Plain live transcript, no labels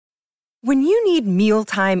When you need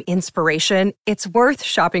mealtime inspiration, it's worth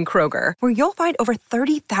shopping Kroger, where you'll find over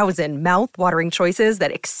 30,000 mouth-watering choices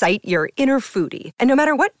that excite your inner foodie. And no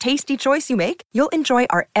matter what tasty choice you make, you'll enjoy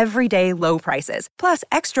our everyday low prices, plus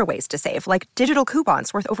extra ways to save, like digital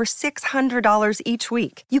coupons worth over $600 each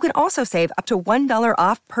week. You can also save up to $1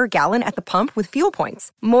 off per gallon at the pump with fuel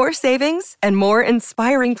points. More savings and more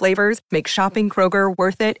inspiring flavors make shopping Kroger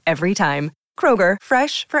worth it every time. Kroger,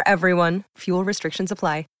 fresh for everyone. Fuel restrictions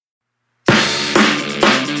apply.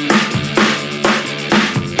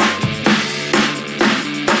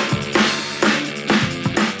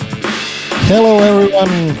 Hello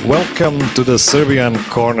everyone, welcome to the Serbian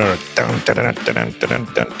Corner.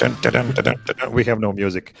 We have no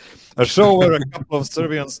music. A show where a couple of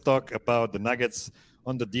Serbians talk about the Nuggets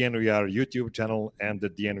on the DNVR YouTube channel and the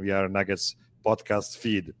DNVR Nuggets podcast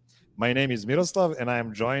feed. My name is Miroslav and I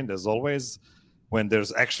am joined as always when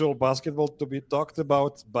there's actual basketball to be talked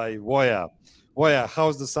about by Voja. Voja,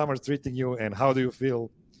 how's the summer treating you and how do you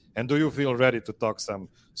feel? And do you feel ready to talk some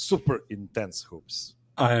super intense hoops?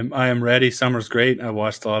 I am ready. Summer's great. I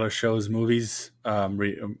watched a lot of shows, movies.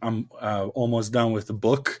 I'm almost done with the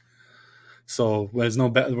book. So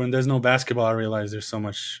when there's no basketball, I realize there's so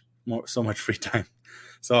much free time.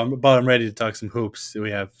 So I'm ready to talk some hoops.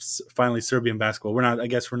 We have finally Serbian basketball. We're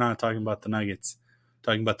not talking about the Nuggets.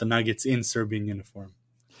 We're talking about the Nuggets in Serbian uniform.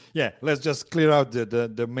 Yeah, let's just clear out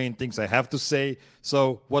the main things I have to say.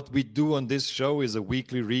 So what we do on this show is a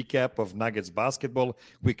weekly recap of Nuggets basketball,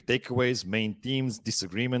 quick takeaways, main teams,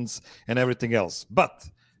 disagreements, and everything else. But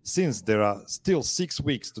since there are still 6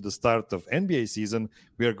 weeks to the start of NBA season,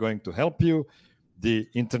 we are going to help you, the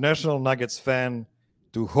international Nuggets fan,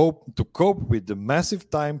 to cope with the massive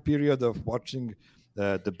time period of watching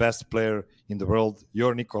the best player in the world,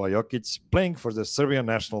 your Nikola Jokić, playing for the Serbian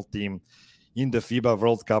national team in the FIBA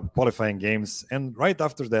World Cup qualifying games, and right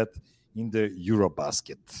after that in the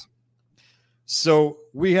Eurobasket. So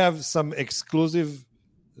we have some exclusive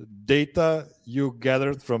data you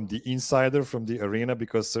gathered from the insider from the arena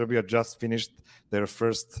because Serbia just finished their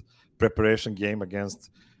first preparation game against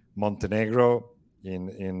Montenegro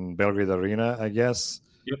in Belgrade Arena, I guess.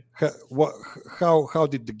 Yep. How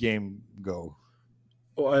did the game go?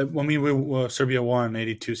 Well, Serbia won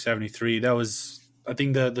 82-73. That was, I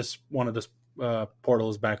think, one of the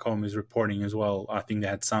portals back home is reporting as well. I think they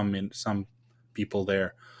had some people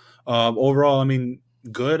there. Overall, I mean,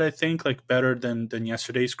 good. I think better than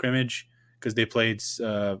yesterday's scrimmage because they played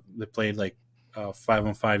like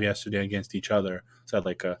 5-on-5 yesterday against each other. So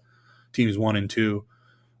had teams 1 and 2.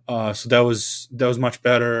 So that was much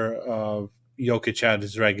better. Jokić had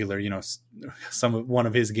his regular, one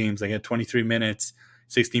of his games. Had 23 minutes,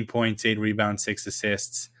 16 points, 8 rebounds, 6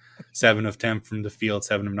 assists. 7 of 10 from the field,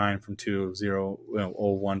 7 of 9 from 2,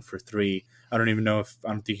 0-1 for 3. I don't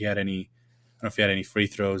think he had any. I don't know if he had any free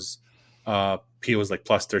throws. He was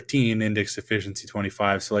plus 13, index efficiency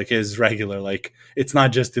 25. So his regular, it's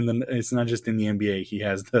not just in the NBA. He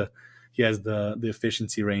has the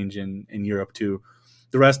efficiency range in Europe too.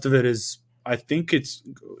 The rest of it is, I think it's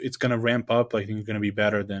going to ramp up. I think it's going to be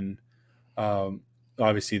better than.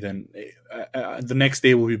 Obviously, then the next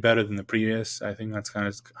day will be better than the previous. I think that's kind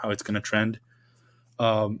of how it's going to trend.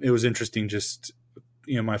 It was interesting. Just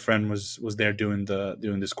my friend was there doing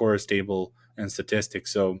the scorers table and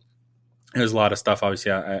statistics. So there's a lot of stuff.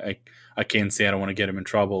 Obviously, I can't say I don't want to get him in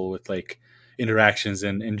trouble with interactions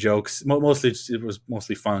and jokes. It was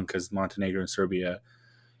mostly fun because Montenegro and Serbia,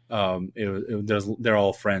 they're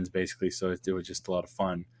all friends basically. So it was just a lot of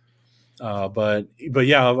fun. But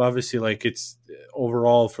yeah, obviously, it's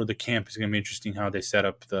overall for the camp, it's going to be interesting how they set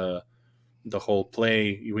up the whole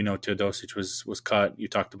play. We know Teodosic was cut. You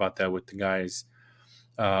talked about that with the guys.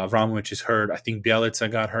 Avramovic is hurt. I think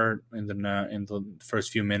Bjelica got hurt in the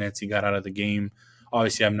first few minutes. He got out of the game.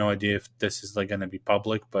 Obviously, I have no idea if this is going to be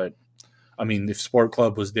public, but I mean, if Sport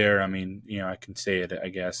Club was there, I mean, I can say it, I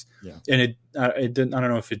guess. Yeah. And I don't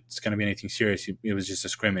know if it's going to be anything serious. It was just a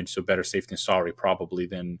scrimmage, so better safe than sorry, probably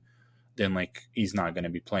than he's not going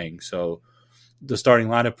to be playing. So the starting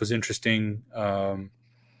lineup was interesting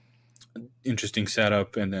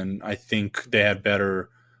setup. And then I think they had better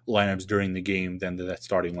lineups during the game than that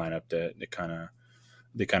starting lineup that they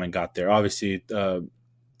kind of got there. Obviously,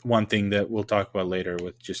 one thing that we'll talk about later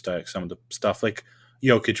with just some of the stuff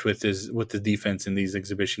Jokić with the defense in these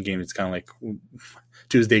exhibition games, it's kind of like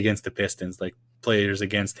Tuesday against the Pistons. Players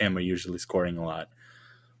against him are usually scoring a lot.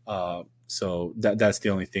 So that's the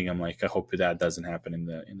only thing I'm I hope that doesn't happen in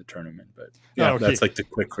the tournament. But yeah, that's the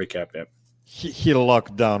quick recap. Yeah. He'll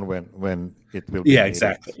lock down when it will be. Yeah,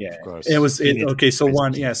 exactly. Yeah, of course.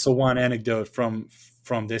 So one anecdote from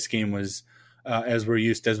this game was as we're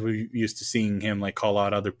used to seeing him like call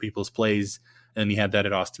out other people's plays. And he had that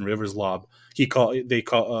at Austin Rivers' lob.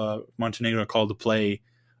 Montenegro called the play,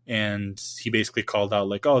 and he basically called out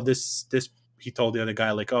like, "Oh, this." He told the other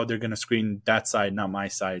guy like, "Oh, they're gonna screen that side, not my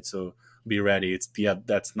side, so be ready.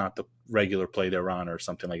 That's not the regular play they're on," or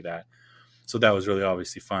something like that. So that was really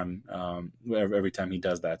obviously fun every time he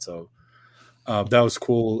does that. So that was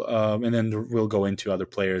cool. And then we'll go into other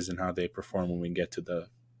players and how they perform when we get to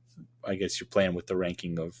I guess you're playing with the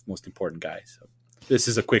ranking of most important guys. So this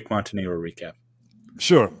is a quick Montenegro recap.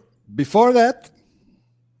 Sure. Before that,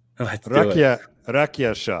 Let's do it.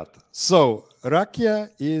 Rakia shot. So rakia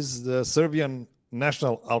is the Serbian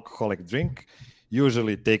national alcoholic drink,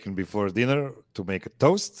 usually taken before dinner to make a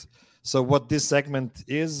toast. So what this segment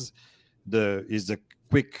is the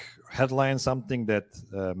quick headline, something that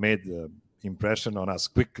made impression on us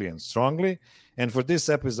quickly and strongly. And for this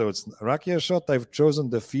episode's rakia shot, I've chosen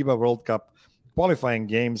the FIBA World Cup qualifying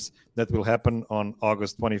games that will happen on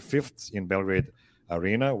August 25th in Belgrade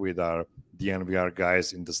Arena with our DNVR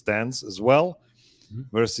guys in the stands as well,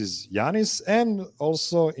 versus Yanis, and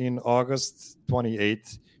also in August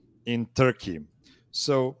 28th in Turkey.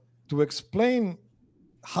 So to explain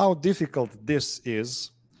how difficult this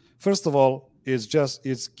is, first of all,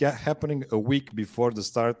 it's happening a week before the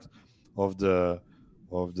start of the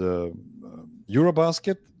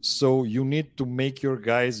Eurobasket. So you need to make your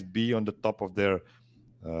guys be on the top of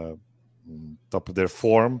their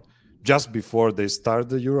form just before they start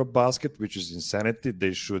the Eurobasket, which is insanity.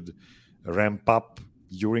 They should ramp up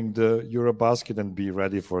during the Eurobasket and be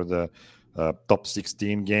ready for the top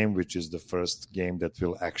 16 game, which is the first game that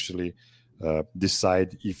will actually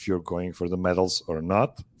decide if you're going for the medals or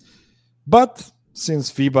not. But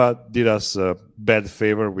since FIBA did us a bad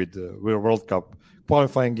favor with the World Cup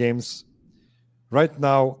qualifying games, right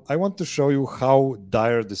now I want to show you how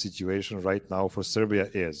dire the situation right now for Serbia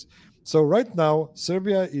is. So right now,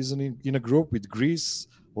 Serbia is in a group with Greece,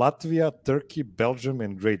 Latvia, Turkey, Belgium,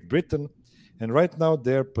 and Great Britain. And right now,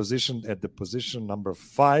 they're positioned at the position number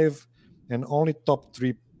 5, and only top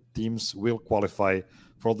 3 teams will qualify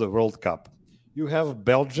for the World Cup. You have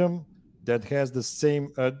Belgium that has the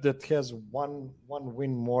same, that has one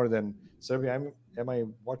win more than Serbia. Am I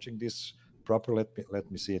watching this properly? Let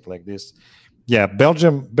me see it like this. Yeah,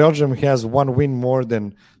 Belgium has 1 win more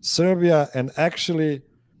than Serbia, and actually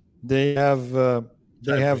they have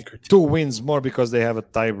 2 wins more because they have a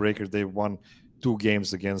tiebreaker. They won 2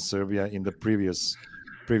 games against Serbia in the previous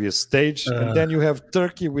stage, and then you have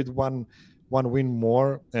Turkey with one win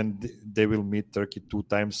more, and they will meet Turkey 2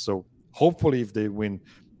 times. So hopefully, if they win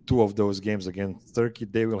 2 of those games against Turkey,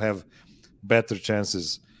 they will have better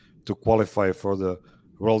chances to qualify for the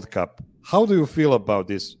World Cup. How do you feel about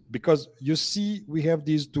this? Because you see, we have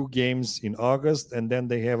these 2 games in August, and then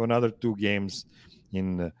they have another 2 games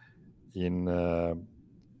in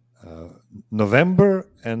November,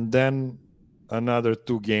 and then another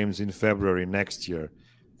 2 games in February next year.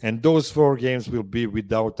 And those 4 games will be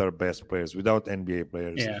without our best players, without NBA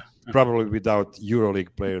players, probably without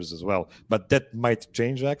EuroLeague players as well. But that might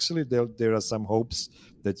change, actually. There are some hopes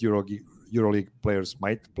that EuroLeague players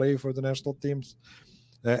might play for the national teams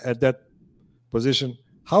at that position.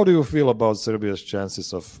 How do you feel about Serbia's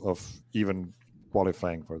chances of even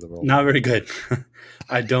qualifying for the World Cup? Not very good.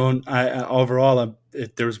 Overall,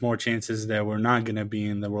 there's more chances that we're not going to be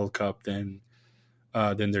in the World Cup than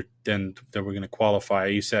that we're going to qualify.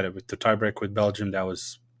 You said it with the tiebreak with Belgium. That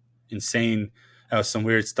was insane. That was some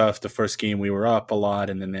weird stuff. The first game we were up a lot,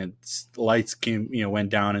 and then the lights went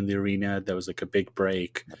down in the arena. There was like a big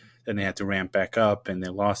break. Then they had to ramp back up, and they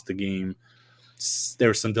lost the game. There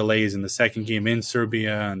were some delays in the second game in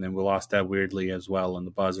Serbia, and then we lost that weirdly as well on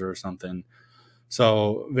the buzzer or something.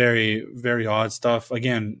 So very, very odd stuff.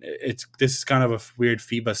 Again, this is kind of a weird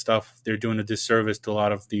FIBA stuff. They're doing a disservice to a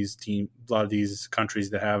lot of these countries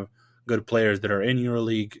that have good players that are in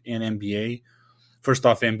EuroLeague and NBA. First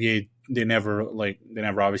off, NBA they never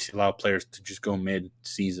obviously allow players to just go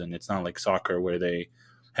mid-season. It's not like soccer where they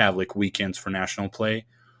have like weekends for national play.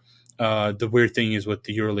 The weird thing is with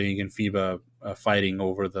the EuroLeague and FIBA fighting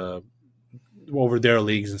over their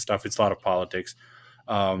leagues and stuff. It's a lot of politics,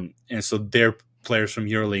 and so their players from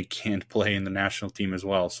EuroLeague can't play in the national team as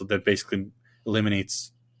well. So that basically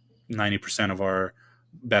eliminates 90% of our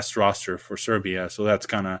best roster for Serbia. So that's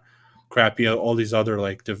kind of crappy. All these other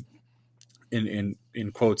in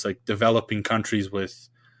quotes like developing countries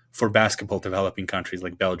for basketball developing countries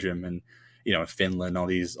like Belgium and Finland, all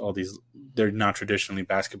these they're not traditionally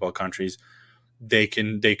basketball countries. They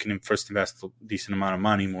can first invest a decent amount of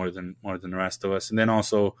money more than the rest of us, and then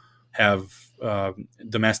also have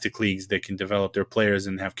domestic leagues that can develop their players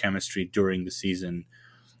and have chemistry during the season,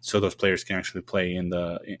 so those players can actually play in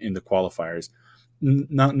the qualifiers.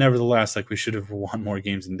 Nevertheless, like, we should have won more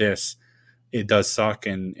games than this. It does suck,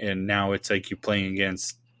 and now it's like you're playing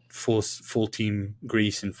against full team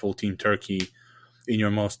Greece and full team Turkey in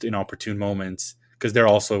your most inopportune moments, because they're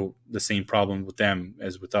also the same problem with them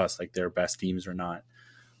as with us. Like, their best teams are not.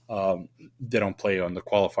 They don't play on the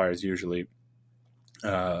qualifiers usually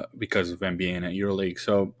because of them being in EuroLeague.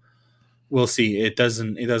 So we'll see. It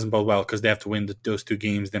doesn't bode well because they have to win those two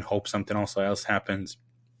games, then hope something else happens.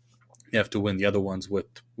 They have to win the other ones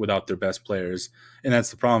without their best players, and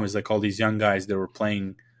that's the problem. Is like all these young guys that were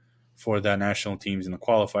playing for the national teams in the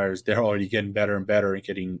qualifiers, they're already getting better and better and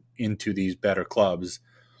getting into these better clubs,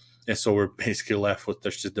 and so we're basically left with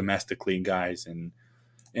just domestic league guys, and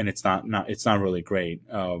it's not really great.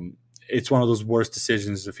 It's one of those worst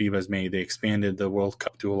decisions the FIBA has made. They expanded the World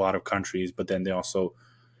Cup to a lot of countries, but then they also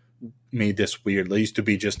made this weird. There used to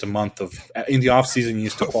be just a month of in the off season. You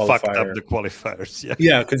used to qualify. Fucked up the qualifiers.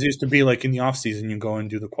 Yeah, because it used to be like in the off season you go and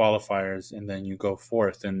do the qualifiers and then you go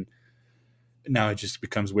fourth, and now it just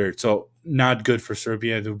becomes weird. So not good for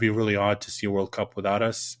Serbia. It would be really odd to see a World Cup without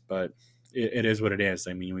us, but it is what it is.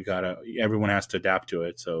 I mean, everyone has to adapt to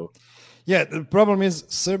it. So. Yeah, the problem is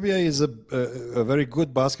Serbia is a very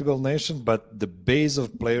good basketball nation, but the base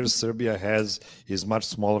of players Serbia has is much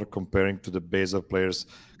smaller comparing to the base of players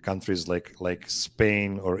countries like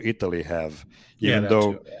Spain or Italy have.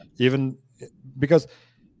 Even because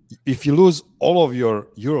if you lose all of your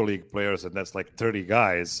EuroLeague players, and that's like 30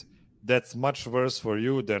 guys, that's much worse for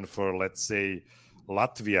you than for, let's say,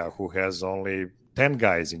 Latvia, who has only 10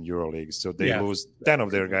 guys in EuroLeague, so they lose 10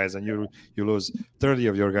 of their guys, and you lose 30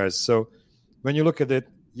 of your guys. So when you look at it,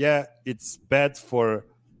 it's bad for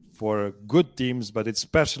good teams, but it's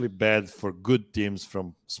especially bad for good teams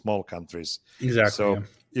from small countries. Exactly. So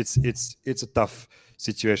it's a tough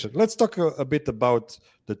situation. Let's talk a bit about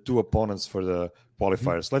the two opponents for the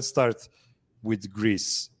qualifiers. Mm-hmm. Let's start with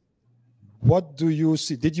Greece. What do you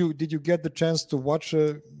see? Did you get the chance to watch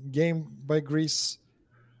a game by Greece?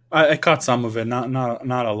 I caught some of it, not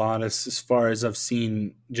a lot. As far as I've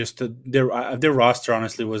seen, just their roster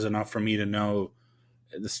honestly was enough for me to know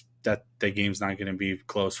that the game's not going to be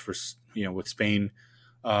close for with Spain.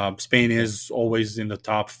 Spain is always in the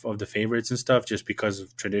top of the favorites and stuff just because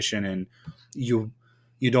of tradition, and you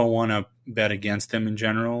don't want to bet against them in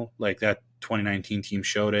general. Like that 2019 team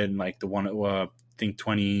showed it, and like the one I think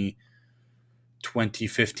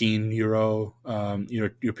 2015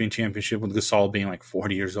 European Championship with Gasol being like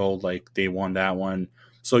 40 years old, like they won that one.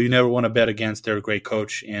 So you never want to bet against their great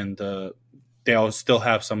coach, and they all still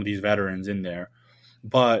have some of these veterans in there.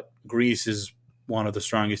 But Greece is one of the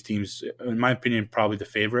strongest teams, in my opinion, probably the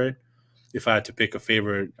favorite. If I had to pick a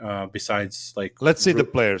favorite besides like... Let's see the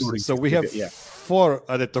players. So we have 4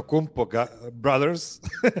 Adetokounmpo brothers.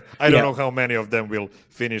 I don't know how many of them will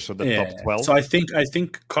finish on the top 12. So I think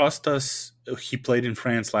Kostas, he played in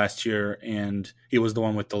France last year, and he was the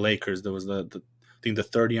one with the Lakers. There was I think the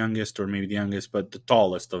third youngest, or maybe the youngest, but the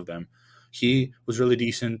tallest of them. He was really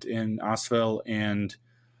decent in Asvel and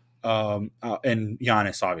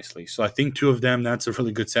Giannis, obviously. So I think 2 of them, that's a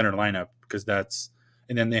really good center lineup, because that's...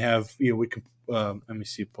 And then they have, we can, let me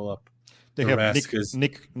see, pull up. They have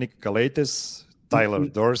Nick Kalaitis, Tyler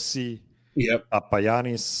Dorsey,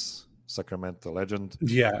 Apayanis, Sacramento legend,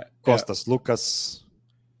 Kostas Lukas.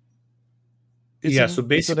 So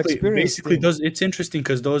basically those, it's interesting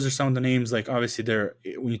because those are some of the names, like obviously they're,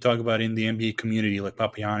 when you talk about in the NBA community, like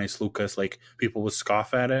Papagiannis, Lukas, like people would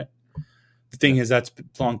scoff at it. The thing is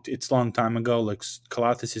it's long time ago. Like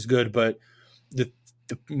Kalaitis is good, but the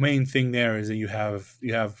main thing there is that you have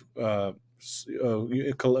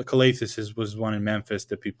Kalaitis was one in Memphis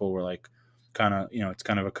that people were like kind of, it's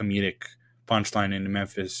kind of a comedic punchline in the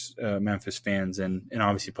Memphis fans, and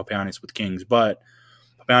obviously Papagiannis with Kings, but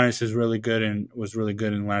Papagiannis is really good and was really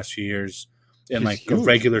good in the last few years, and like huge. A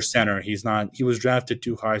regular center. He was drafted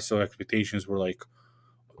too high, so expectations were like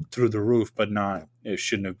through the roof, but it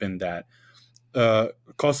shouldn't have been that.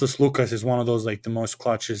 Kostas Lukas is one of those, like the most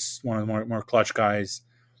clutches, one of the more clutch guys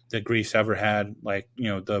that Greece ever had. Like,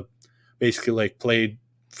 basically like played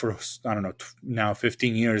for, I don't know, now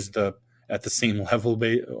 15 years at the same level,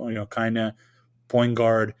 kind of point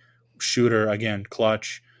guard, shooter, again,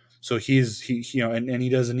 clutch. So he and he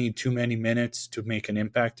doesn't need too many minutes to make an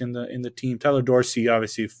impact in the team. Tyler Dorsey,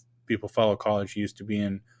 obviously, if people follow college, he used to be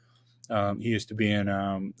in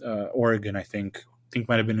Oregon, I think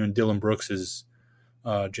might have been in Dylan Brooks's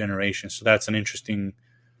generation. So that's an interesting,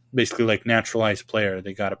 basically like naturalized player.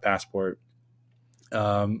 They got a passport.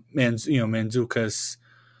 Mandzukas,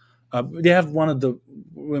 They have one of the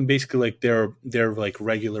basically like their like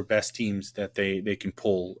regular best teams that they can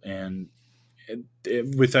pull, and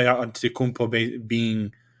with Antetokounmpo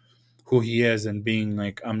being who he is and being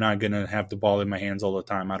like, I'm not gonna have the ball in my hands all the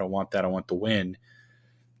time. I don't want that. I want to win.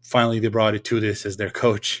 Finally, they brought it to this as their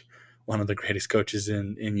coach, one of the greatest coaches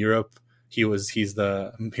in Europe. He's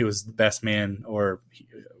the best man, or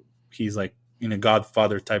he's like in a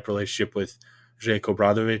godfather type relationship with Željko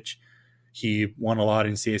Obradović. He won a lot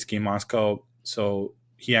in CSK Moscow, so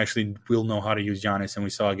he actually will know how to use Giannis. And we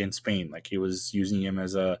saw against Spain, like he was using him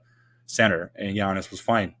as a center, and Giannis was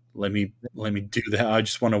fine. Let me do that. I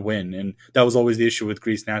just want to win, and that was always the issue with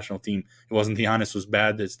Greece national team. It wasn't Giannis was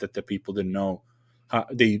bad; it's that the people didn't know.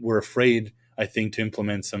 They were afraid, I think, to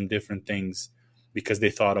implement some different things because they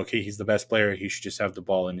thought, okay, he's the best player; he should just have the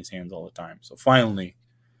ball in his hands all the time. So finally,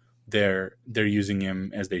 they're using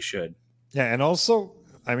him as they should. Yeah, and also,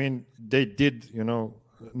 I mean, they did,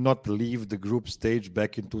 not leave the group stage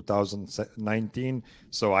back in 2019.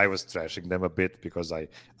 So I was trashing them a bit because I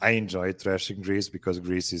enjoy trashing Greece because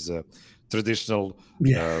Greece is a traditional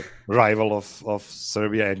rival of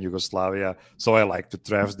Serbia and Yugoslavia. So I like to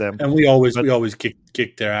trash them. And we always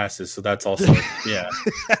kick their asses. So that's also, yeah.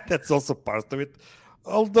 That's also part of it.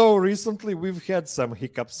 Although recently we've had some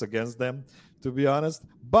hiccups against them, to be honest.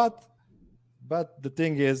 But the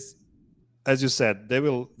thing is, as you said, they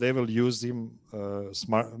will use him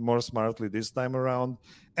more smartly this time around.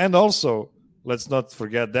 And also, let's not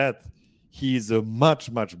forget that he's a much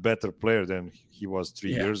better player than he was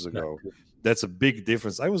 3 years ago. That's a big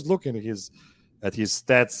difference. I was looking at his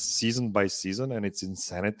stats season by season, and it's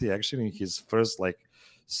insanity. Actually, in his first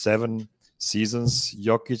 7 seasons,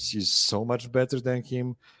 Jokić is so much better than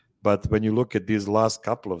him. But when you look at these last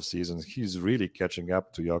couple of seasons, he's really catching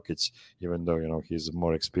up to Jokić, even though, he's a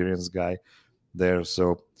more experienced guy there.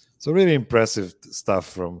 So really impressive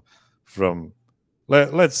stuff from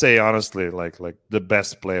let's say honestly, like the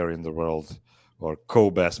best player in the world or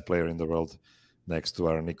co-best player in the world next to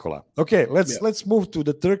our Nikola. Okay, let's move to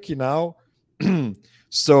the Turkey now.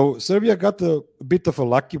 So Serbia got a bit of a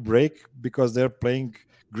lucky break because they're playing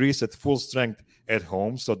Greece at full strength at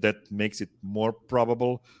home, so that makes it more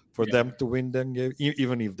probable for them to win the game,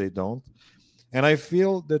 even if they don't. And I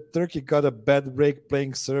feel that Turkey got a bad break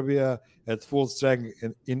playing Serbia at full strength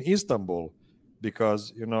in Istanbul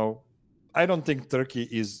because, I don't think Turkey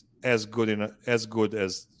is as good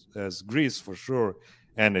as Greece for sure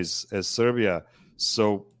and as Serbia.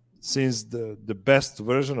 So since the best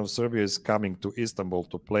version of Serbia is coming to Istanbul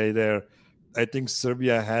to play there, I think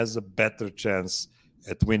Serbia has a better chance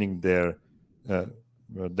at winning there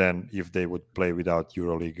than if they would play without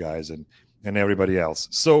EuroLeague guys and everybody else.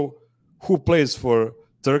 So who plays for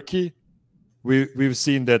Turkey? We've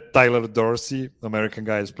seen that Tyler Dorsey, American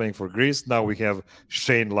guy, is playing for Greece. Now we have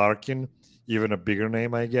Shane Larkin, even a bigger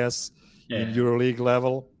name, I guess, in EuroLeague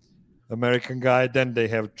level, American guy. Then they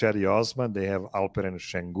have Cedi Osman, they have Alperen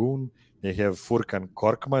Şengün, they have Furkan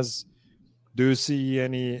Korkmaz. Do you see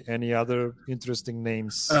any other interesting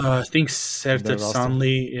names? I think Serdar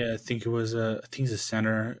Sanli. I think it was. I think he's a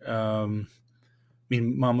center.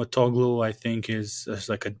 Mamutoglu, I think, is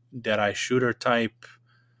like a dead-eye shooter type.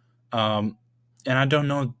 And I don't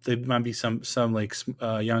know. There might be some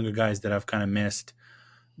younger guys that I've kind of missed.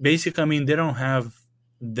 Basically, they don't have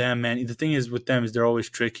them many. The thing is with them is they're always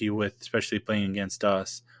tricky with, especially playing against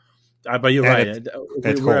us. But you're right.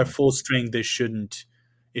 We're at full strength. It shouldn't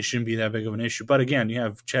be that big of an issue. But again, you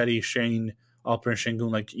have Cedi, Shane, Alperen Şengün.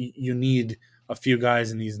 Like you need a few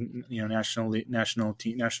guys in these national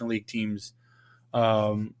league teams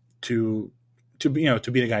to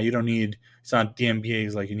be the guy. You don't need. It's not the NBA.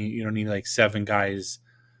 It's like you don't need like 7 guys.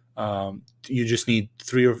 You just need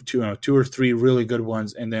 2 or 3 really good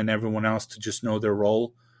ones, and then everyone else to just know their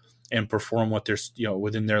role and perform what they're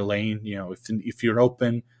within their lane. If you're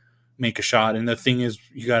open, make a shot. And the thing is,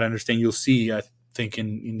 you got to understand. You'll see. I think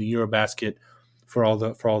in the Eurobasket for all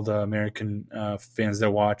the American fans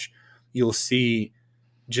that watch, you'll see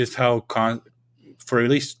just how for at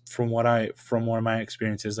least from one of my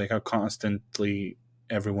experiences, like how constantly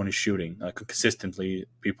everyone is shooting, like consistently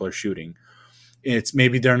people are shooting. It's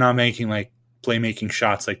maybe they're not making like playmaking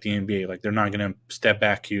shots like the NBA, like they're not going to step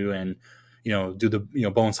back you and do the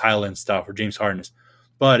Bones Highland stuff or James Harden.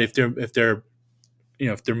 But if their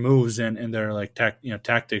moves and their like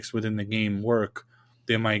tactics within the game work,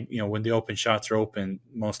 they might when the open shots are open,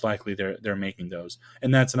 most likely they're making those.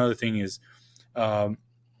 And that's another thing is a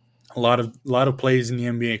lot of plays in the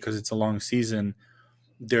NBA, because it's a long season,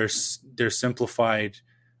 they're simplified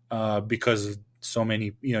because of so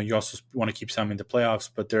many. You also want to keep some in the playoffs,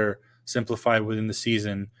 but they're simplified within the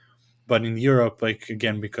season But in Europe, like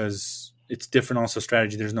again, because it's different also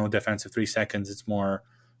strategy. There's no defensive 3 seconds. It's more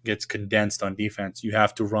gets condensed on defense. You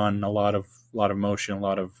have to run a lot of motion, a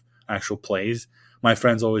lot of actual plays. My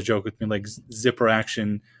friends always joke with me like zipper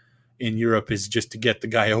action in Europe is just to get the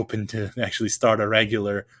guy open to actually start a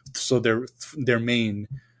regular. So their main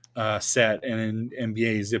set, and in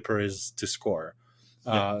NBA zipper is to score.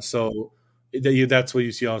 So that's what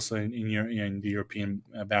you see also in the European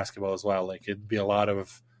basketball as well. Like it'd be a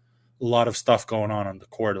lot of stuff going on the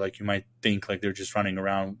court. Like you might think like they're just running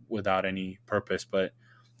around without any purpose, but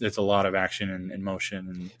there's a lot of action and motion.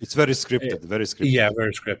 And it's very scripted, very scripted. Yeah,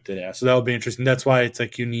 very scripted. Yeah, so that'll be interesting. That's why it's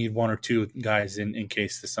like you need one or two guys in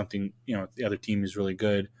case there's something, the other team is really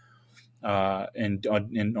good. And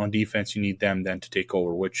on defense, you need them then to take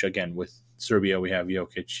over. Which again, with Serbia, we have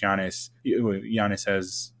Jokić, Giannis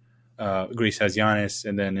has Greece has Giannis,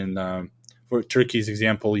 and then for Turkey's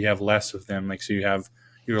example, you have less of them. Like so,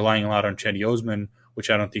 you're relying a lot on Cedi Osman, which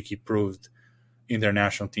I don't think he proved in their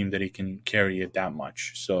national team that he can carry it that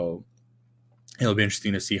much. So it'll be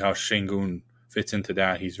interesting to see how Şengün fits into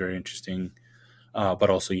that. He's very interesting, but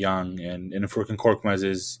also young. And if Furkan Korkmaz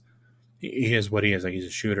he is what he is. Like he's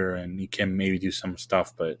a shooter and he can maybe do some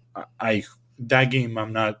stuff. But that game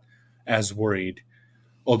I'm not as worried.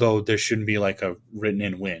 Although there shouldn't be like a written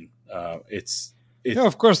in win.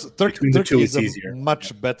 Of course, Turkey is easier.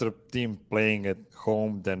 Much better team playing at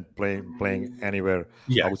home than playing anywhere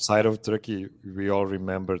outside of Turkey. We all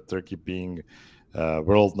remember Turkey being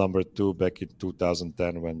world number 2 back in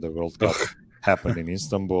 2010 when the World Cup happened in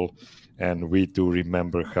Istanbul, and we do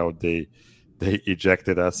remember how they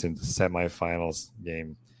ejected us in the semifinals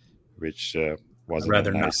game, which was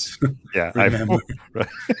rather nice. Not.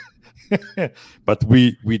 Yeah, but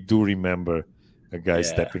we do remember a guy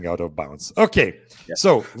stepping out of bounds. Okay,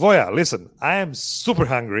 so Voya, listen, I am super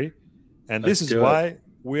hungry, and this is why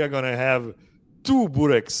we are going to have 2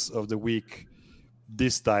 bureks of the week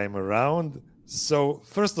this time around. So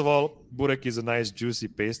first of all, burek is a nice juicy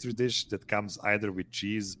pastry dish that comes either with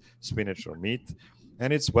cheese, spinach, or meat.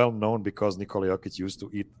 And it's well known because Nikola Jokić used to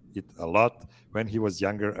eat it a lot when he was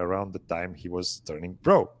younger, around the time he was turning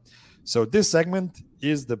pro. So this segment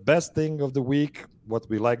is the best thing of the week, what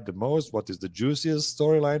we like the most, what is the juiciest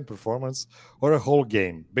storyline, performance, or a whole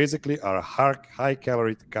game. Basically, our high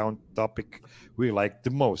calorie count topic we like the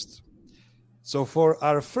most. So for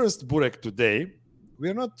our first burek today, we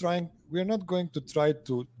are not going to try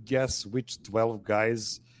to guess which 12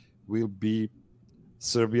 guys will be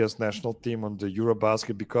Serbia's national team on the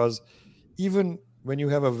Eurobasket, because even when you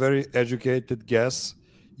have a very educated guess,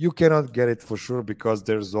 you cannot get it for sure because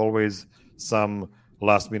there's always some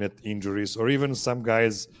last-minute injuries, or even some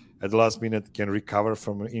guys at the last minute can recover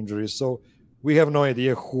from an injury. So we have no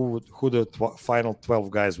idea who the final 12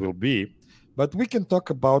 guys will be, but we can talk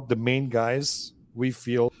about the main guys. We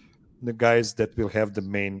feel the guys that will have the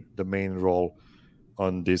main role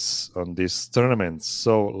on this tournament.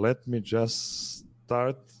 So let me just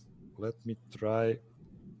start. Let me try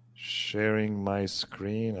sharing my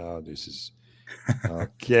screen. Oh, this is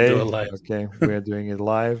okay. Okay, we're doing it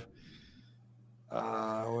live.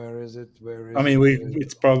 Where is it?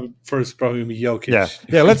 It's probably Jokić.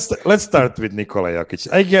 Yeah. Let's start with Nikola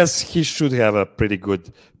Jokić. I guess he should have a pretty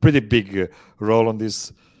big role on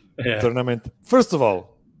this tournament. First of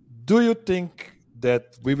all, do you think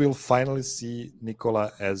that we will finally see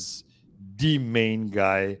Nikola as the main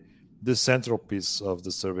guy, the centerpiece of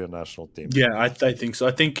the Serbian national team? Yeah, I think so.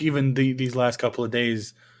 I think even these last couple of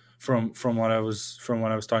days, from what I was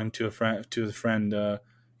talking to a friend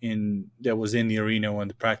that was in the arena when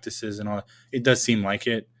the practices and all, it does seem like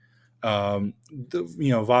it.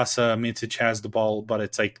 Vasa Micic has the ball, but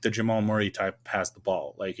it's like the Jamal Murray type has the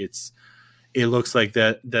ball. Like it looks like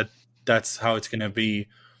that's how it's going to be.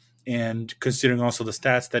 And considering also the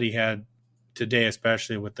stats that he had today,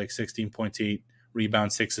 especially with like 16 points, 8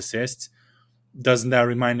 rebounds, 6 assists, doesn't that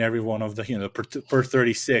remind everyone of the per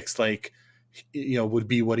 36 would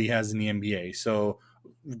be what he has in the NBA? So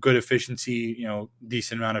good efficiency,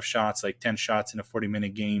 decent amount of shots, like 10 shots in a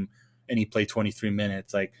 40-minute game, and he played 23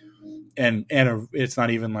 minutes. It's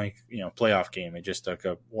not even playoff game. It just like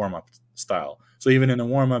a warm-up style. So even in the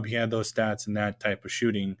warm-up, he had those stats and that type of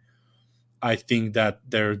shooting. I think that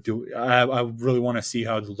I really want to see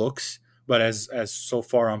how it looks, but as so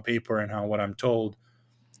far on paper and what I'm told,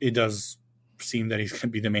 it does seem that he's going to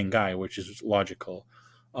be the main guy, which is logical.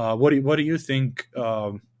 What do you think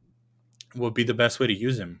would be the best way to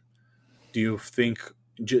use him? Do you think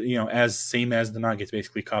as same as the Nuggets,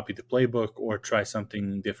 basically copy the playbook, or try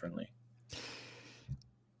something differently?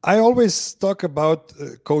 I always talk about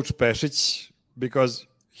Coach Pešić because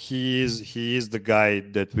he is the guy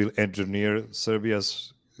that will engineer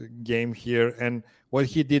Serbia's game here. And what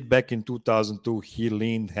he did back in 2002, he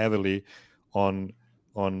leaned heavily on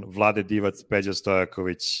Vlade Divac, Peja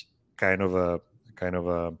Stojakovic, kind of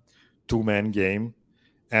a two-man game,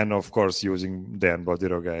 and of course using Dejan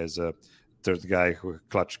Bodiroga as a third guy,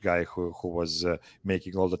 clutch guy who was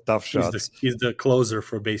making all the tough shots. He's the closer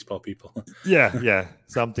for baseball people. yeah,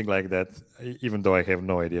 something like that. Even though I have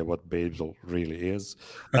no idea what baseball really is.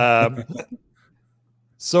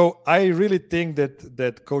 So I really think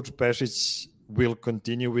that Coach Pešić will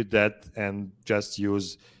continue with that and just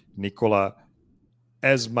use Nikola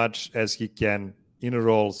as much as he can in a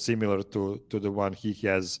role similar to the one he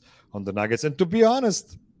has on the Nuggets. And to be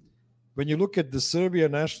honest, when you look at the Serbia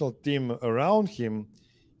national team around him,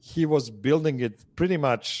 he was building it pretty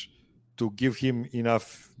much to give him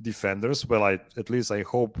enough defenders. Well, at least I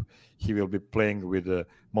hope he will be playing with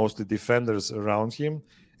mostly defenders around him,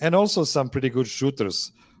 and also some pretty good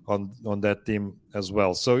shooters on that team as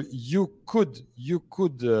well. So you could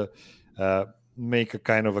make a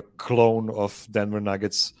kind of a clone of Denver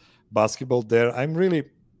Nuggets basketball there. I'm really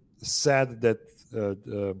sad that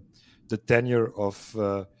the tenure of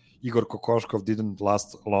Igor Kokoškov didn't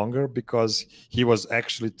last longer, because he was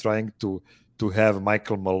actually trying to have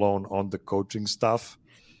Michael Malone on the coaching staff.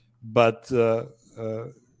 But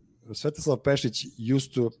Svetislav Pešić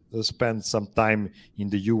used to spend some time in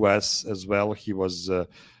the U.S. as well. He was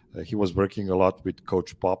working a lot with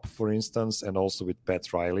Coach Pop, for instance, and also with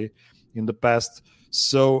Pat Riley in the past.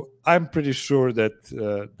 So I'm pretty sure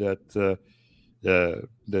that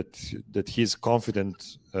he's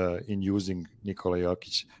confident in using Nikola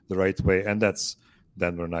Jokić the right way, and that's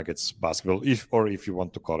Denver Nuggets basketball, if you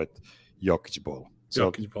want to call it Jokić ball.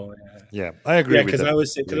 So, Jokić ball, yeah, I agree. Yeah, because I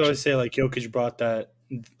always say like Jokić brought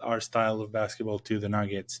our style of basketball to the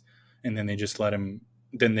Nuggets, and then they just let him.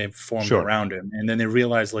 Then they formed around him, and then they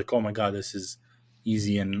realized like, oh my God, this is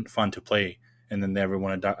easy and fun to play, and then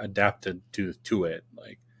everyone adapted to it,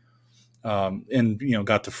 like. And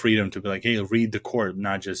got the freedom to be like, hey, read the court,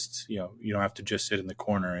 not just you don't have to just sit in the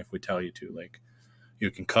corner if we tell you to. Like,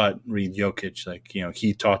 you can cut, read Jokić. Like,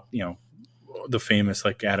 he taught the famous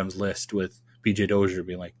like Adam's list with PJ Dozier,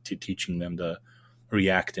 be like teaching them to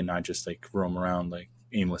react and not just like roam around like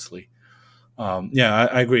aimlessly.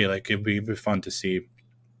 I agree. Like, it'd be fun to see.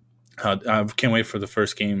 I can't wait for the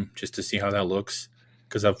first game just to see how that looks,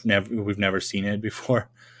 because we've never seen it before.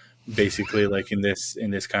 Basically, like in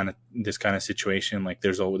this kind of situation, like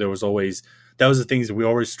there was always, that was the things that we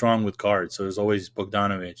always strong with guards. So it was always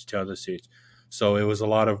Bogdanović, Teodosić. So it was a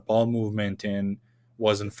lot of ball movement and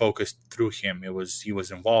wasn't focused through him. He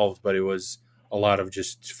was involved, but it was a lot of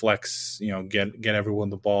just flex, get everyone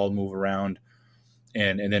the ball, move around,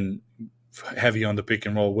 and then heavy on the pick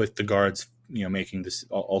and roll with the guards, making this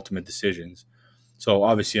ultimate decisions. So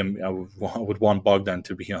obviously, I would want Bogdan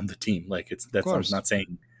to be on the team. Like I'm not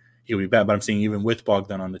saying he would be bad, but I'm saying even with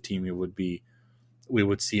Bogdan on the team, we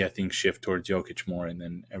would see, I think, shift towards Jokić more, and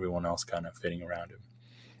then everyone else kind of fitting around him.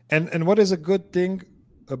 And what is a good thing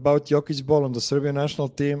about Jokić ball on the Serbian national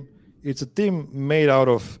team? It's a team made out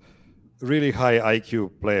of really high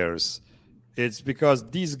IQ players. It's because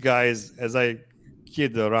these guys, as I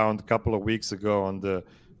kid around a couple of weeks ago on the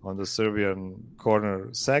Serbian Corner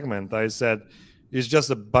segment, I said it's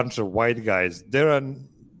just a bunch of white guys. There are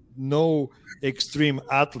no extreme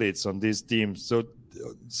athletes on these teams, so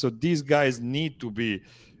these guys need to be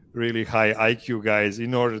really high IQ guys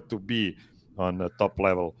in order to be on the top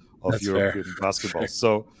level of European basketball.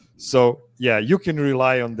 So yeah, you can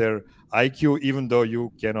rely on their IQ, even though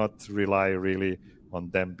you cannot rely really on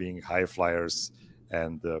them being high flyers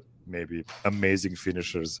and maybe amazing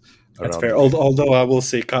finishers. That's fair. Although I will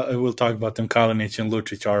say, we'll talk about them. Kalinic and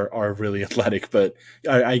Lucic are really athletic, but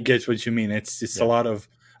I get what you mean. It's a lot of,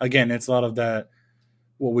 again, it's a lot of that,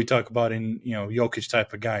 what we talk about in, Jokić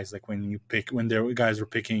type of guys. Like when their guys were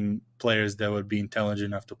picking players that would be intelligent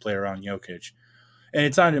enough to play around Jokić. And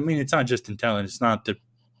it's not just intelligent. It's not that,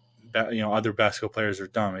 other basketball players are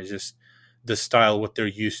dumb. It's just the style, what they're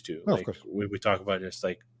used to. Oh, like we talk about just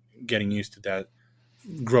like getting used to that,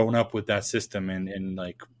 growing up with that system and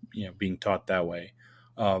like, being taught that way.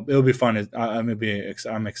 It'll be fun.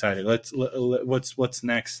 I'm excited. What's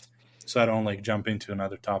next? So I don't like jump into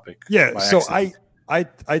another topic. Yeah. So accident.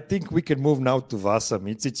 I think we can move now to Vasa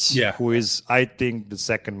Micic, who is, I think, the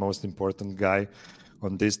second most important guy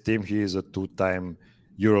on this team. He is a two-time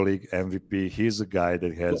EuroLeague MVP. He's a guy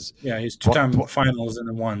that has... Yeah, he's two-time finals and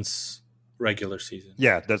then once regular season.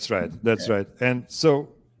 Yeah, that's right. Right. And so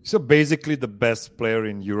basically the best player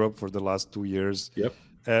in Europe for the last 2 years. Yep.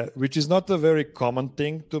 which is not a very common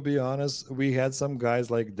thing, to be honest. We had some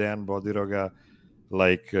guys like Dan Bodiroga,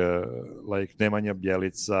 like Nemanja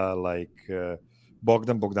Bjelica, like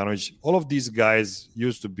Bogdan Bogdanovic. All of these guys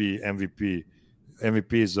used to be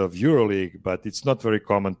MVPs of EuroLeague, but it's not very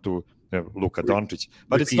common to Luka Doncic.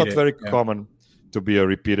 But it's not very common to be a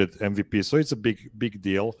repeated MVP. So it's a big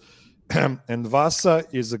deal. And Vasa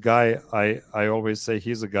is a guy, I always say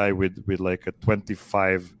he's a guy with like a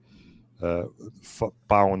 25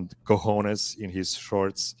 pound cojones in his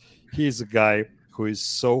shorts. He's a guy who is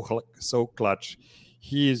so clutch.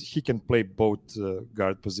 He can play both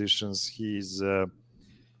guard positions. He's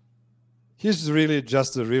really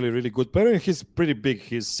just a really good player. He's pretty big.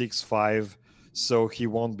 He's 6'5", so he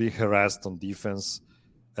won't be harassed on defense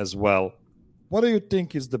as well. What do you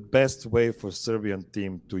think is the best way for Serbian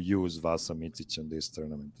team to use Vasa Micic in this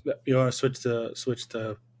tournament? You want to switch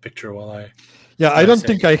the picture while I? Yeah, I don't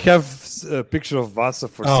think I have a picture of Vasa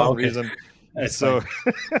for some reason. So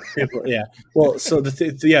yeah, well, so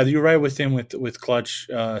you're right with him with clutch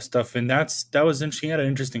stuff, and that was interesting. He had an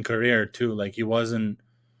interesting career too. Like he wasn't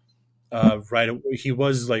he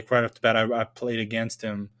was like right off the bat. I played against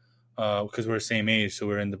him because we're the same age, so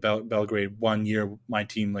we're in the Belgrade 1 year. My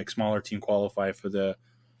team, like smaller team, qualified for the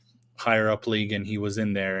higher up league, and he was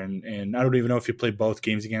in there. And I don't even know if he played both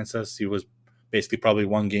games against us. He was basically probably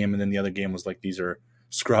one game, and then the other game was like, these are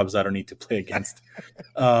scrubs I don't need to play against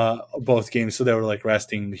both games. So they were like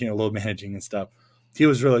resting, load managing and stuff. He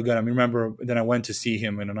was really good. I mean, remember then I went to see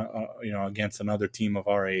him in against another team of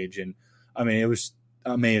our age, and I mean it was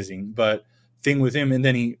amazing. But thing with him, and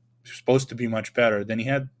then he was supposed to be much better. Then he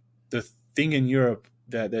had the thing in Europe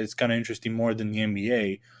that is kind of interesting more than the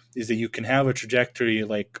NBA is that you can have a trajectory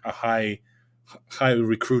like a high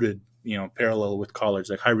recruited, parallel with college,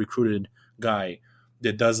 like high recruited guy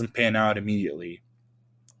that doesn't pan out immediately.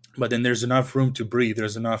 But then there's enough room to breathe.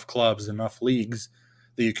 There's enough clubs, enough leagues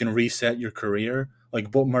that you can reset your career.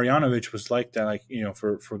 Like Marjanovic was like that, like,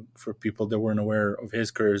 for people that weren't aware of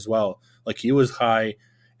his career as well. Like he was high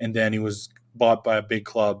and then he was bought by a big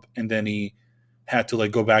club and then he had to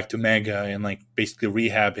like go back to Mega and like basically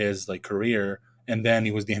rehab his like career. And then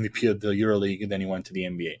he was the MVP of the EuroLeague and then he went to the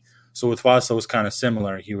NBA. So with Vasa it was kind of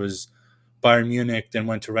similar. He was Bayern Munich, then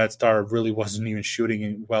went to Red Star, really wasn't even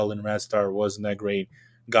shooting well in Red Star, wasn't that great.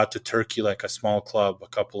 Got to Turkey, like a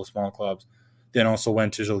couple of small clubs. Then also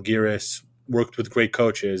went to Žalgiris, worked with great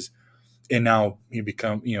coaches, and now he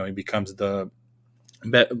becomes the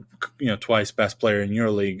twice best player in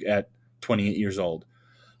EuroLeague at 28 years old.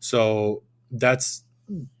 So that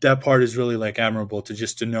part is really like admirable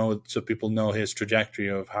to know, so people know his trajectory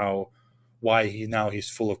of why he's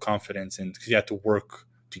full of confidence, and because he had to work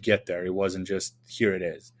to get there. It wasn't just here it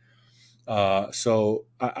is. So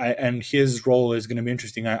and his role is going to be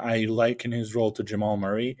interesting. I liken his role to Jamal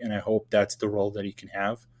Murray, and I hope that's the role that he can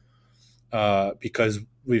have. Because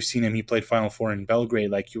we've seen him, he played Final Four in Belgrade.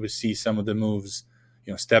 Like you would see some of the moves,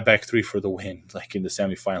 step back three for the win, like in the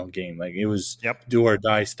semifinal game. Like it was do or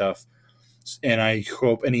die stuff. And I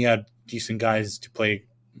hope, and he had decent guys to play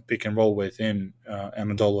pick and roll with in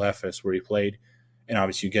Anadolu Efes where he played. And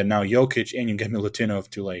obviously you get now Jokić and you get Milutinov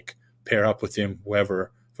to like pair up with him,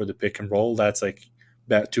 whoever, for the pick and roll. That's like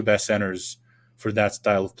two best centers for that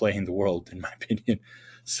style of play in the world, in my opinion.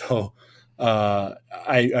 So I'm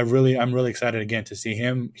really excited again to see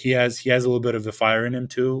him. He has a little bit of the fire in him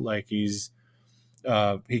too. Like he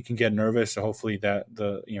can get nervous. So hopefully that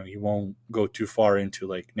he won't go too far into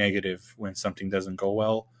like negative when something doesn't go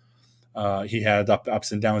well. He had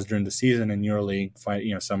ups and downs during the season in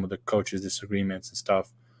EuroLeague, some of the coaches' disagreements and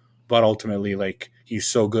stuff. But ultimately, like he's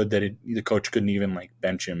so good that the coach couldn't even like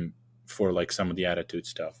bench him for like some of the attitude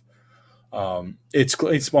stuff. It's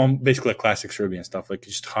basically a classic Serbian stuff. Like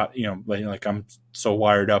just hot, like I'm so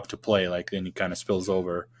wired up to play. Like then he kind of spills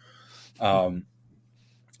over.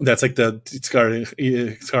 That's like it's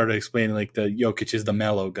hard to explain. Like the Jokić is the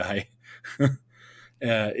mellow guy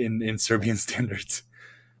in Serbian standards.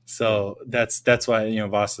 So that's why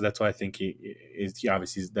Vasa. That's why I think he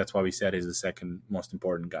obviously that's why we said he's the second most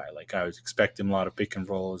important guy. Like I would expect him a lot of pick and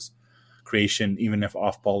rolls, creation, even if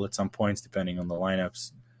off ball at some points, depending on the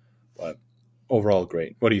lineups. But overall,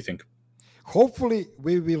 great. What do you think? Hopefully,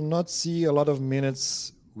 we will not see a lot of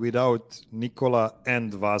minutes without Nikola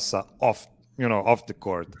and Vasa off the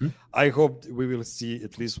court. Mm-hmm. I hope we will see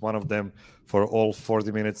at least one of them for all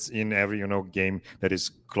 40 minutes in every, game that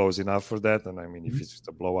is close enough for that. And I mean, if it's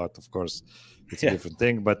a blowout, of course, it's a different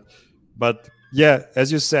thing. But yeah,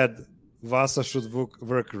 as you said, Vasa should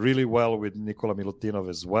work really well with Nikola Milutinov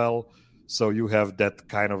as well. So you have that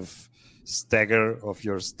kind of stagger of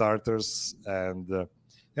your starters. And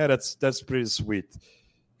that's pretty sweet.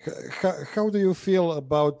 How do you feel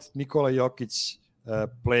about Nikola Jokić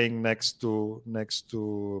playing next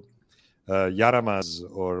to Jaramaz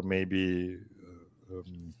or maybe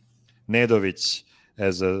Nedović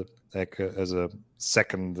as a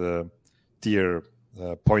second tier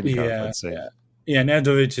point guard? Yeah, Let's say. yeah.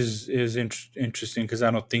 Nedović is interesting because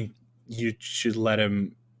I don't think you should let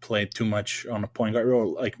him play too much on a point guard or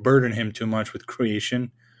like burden him too much with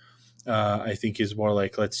creation. I think he's more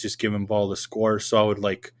like, let's just give him ball to score. So I would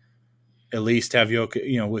like at least have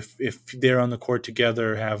Jokić, if they're on the court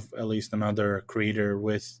together, have at least another creator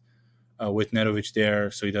with Nedović there,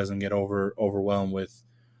 so he doesn't get overwhelmed with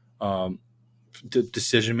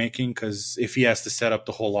decision making. Because if he has to set up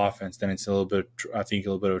the whole offense, then it's a little bit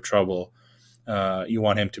of trouble. You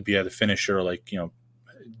want him to be the finisher, like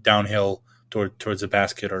downhill towards the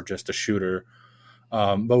basket or just a shooter.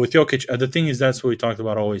 But with Jokić, the thing is, that's what we talked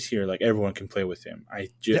about always here. Like everyone can play with him. I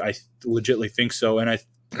legitimately think so, and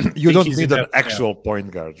you don't need an actual point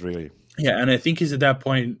guard, really. Yeah, and I think he's at that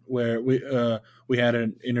point where we had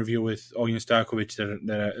an interview with Ognjen Staković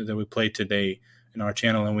that we played today in our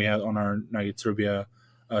channel, and we had on our Nuggets Serbia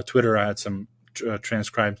Twitter. I had some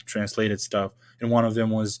translated stuff, and one of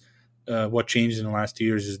them was what changed in the last 2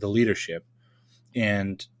 years is the leadership,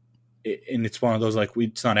 and it's one of those like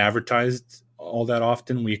it's not advertised all that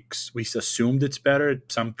often. We assumed it's better.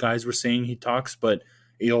 Some guys were saying he talks, but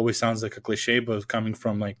it always sounds like a cliche. But coming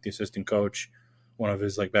from like the assistant coach, one of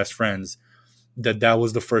his like best friends, that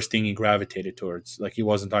was the first thing he gravitated towards. Like he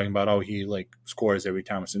wasn't talking about he like scores every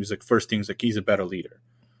time. So he's like first things like he's a better leader.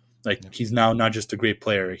 Like he's now not just a great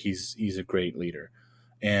player, he's a great leader.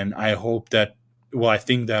 And I hope that I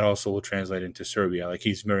think that also will translate into Serbia. Like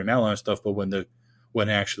he's very mellow and stuff, but when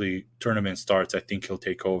actually tournament starts, I think he'll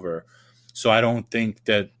take over. So I don't think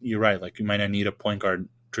that you're right. Like you might not need a point guard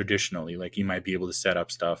traditionally. Like you might be able to set up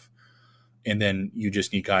stuff, and then you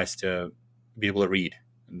just need guys to be able to read,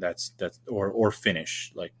 and that's or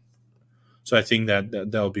finish. Like, so I think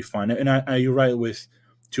that'll be fine. And you're right. With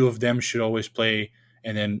two of them should always play,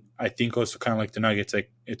 and then I think also kind of like the Nuggets,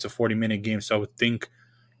 like it's a 40-minute game, so I would think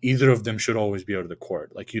either of them should always be out of the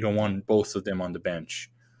court. Like you don't want both of them on the bench.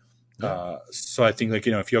 Yeah. So I think like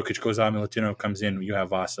if Jokić goes out, Milutinov comes in, you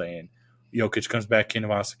have Vasa in. Jokić comes back in,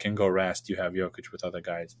 Vasa can go rest. You have Jokić with other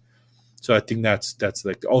guys. So I think that's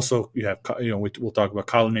like also you have we'll talk about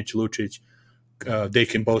Kalinic, Lucic. They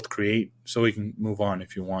can both create, so we can move on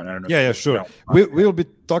if you want. I don't know. Yeah, sure. We'll be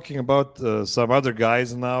talking about some other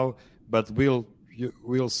guys now, but we'll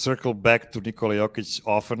circle back to Nikola Jokić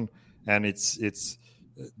often, and it's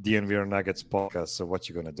DNVR Nuggets podcast. So what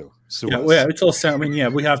you gonna do? It's all. I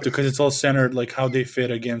mean, we have to because it's all centered like how they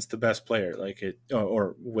fit against the best player, like it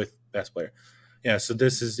or with best player. Yeah. So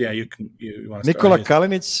this is you want to Nikola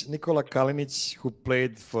Kalinic, who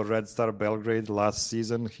played for Red Star Belgrade last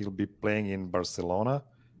season, he'll be playing in Barcelona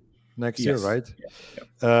next year, right?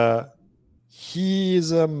 Yeah. He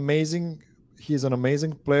is amazing. He's an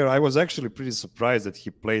amazing player. I was actually pretty surprised that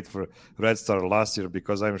he played for Red Star last year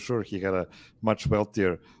because I'm sure he had a much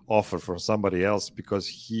wealthier offer from somebody else because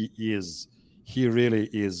he really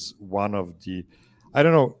is one of the, I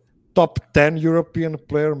don't know, top 10 European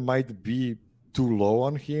player might be too low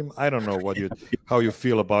on him. I don't know how you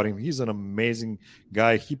feel about him. He's an amazing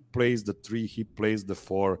guy. He plays the 3, he plays the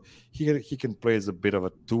 4. He can play as a bit of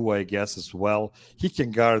a 2, I guess, as well. He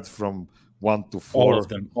can guard from 1 to 4. All of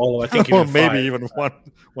them. I think or maybe 5. even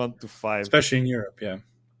 1 to 5. Especially in Europe, yeah.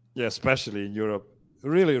 Yeah, especially in Europe.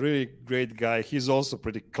 Really, really great guy. He's also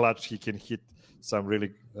pretty clutch. He can hit some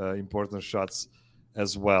really important shots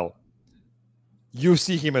as well. You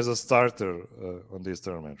see him as a starter on this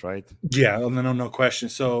tournament, right? Yeah, no question.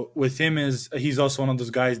 So with him he's also one of those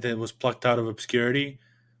guys that was plucked out of obscurity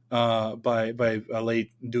by a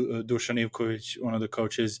late Dusan Ivković, one of the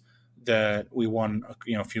coaches that we won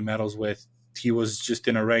a few medals with. He was just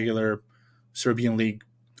in a regular Serbian league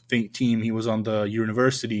team. He was on the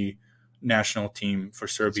university national team for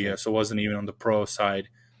Serbia, so wasn't even on the pro side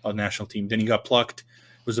of the national team. Then he got plucked.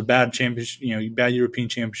 It was a bad championship, bad European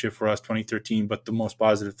championship for us, 2013. But the most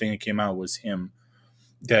positive thing that came out was him.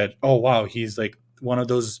 That he's like one of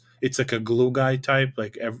those. It's like a glue guy type,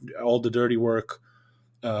 like all the dirty work,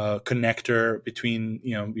 connector between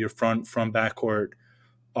your front backcourt,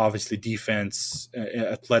 obviously defense,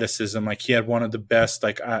 athleticism. Like he had one of the best,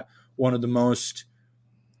 one of the most,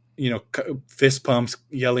 fist pumps,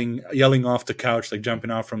 yelling off the couch, like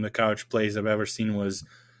jumping off from the couch plays I've ever seen was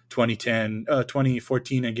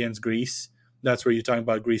 2014 against Greece. That's where you're talking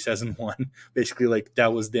about Greece hasn't won. Basically, like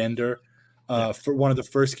that was the ender for one of the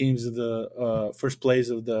first games of the first plays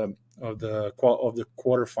of the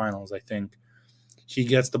quarterfinals. I think He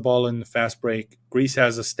gets the ball in the fast break. Greece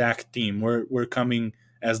has a stacked team. We're coming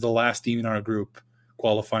as the last team in our group,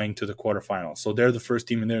 qualifying to the quarterfinals. So they're the first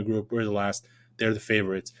team in their group. We're the last. They're the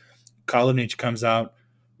favorites. Kalinic comes out,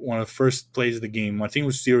 one of the first plays of the game. I think it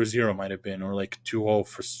was 0-0 might have been, or like 2-0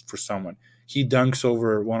 for someone. He dunks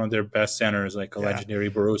over one of their best centers, like a legendary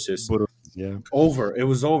Borussis. Yeah. Over. It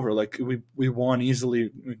was over. Like we won easily.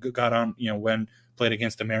 We got on, when played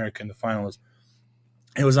against America in the finals.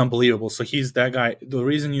 It was unbelievable. So he's that guy. The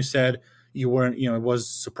reason you said you weren't, it was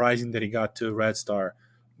surprising that he got to Red Star.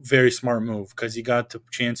 Very smart move, because he got the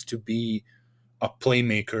chance to be a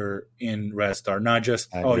playmaker in Red Star, not just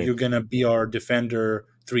you're gonna be our defender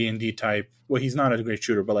 3-and-D type. Well, he's not a great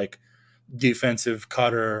shooter, but like defensive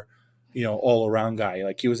cutter, all around guy.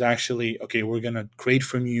 Like he was actually we're gonna create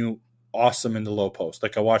from you, awesome in the low post.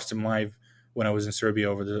 Like I watched him live when I was in Serbia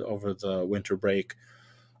over the winter break.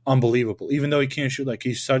 Unbelievable. Even though he can't shoot, like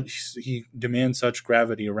he demands such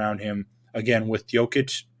gravity around him. Again, with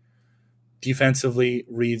Jokić, defensively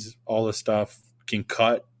reads all the stuff, can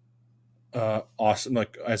cut. Awesome,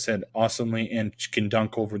 like I said, awesomely, and can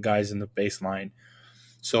dunk over guys in the baseline.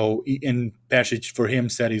 So, and Pasic for him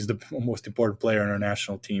said he's the most important player in our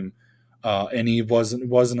national team, and he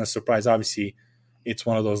wasn't a surprise. Obviously, it's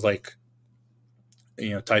one of those like,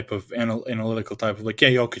 type of analytical type of like,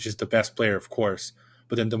 Jokic is the best player, of course,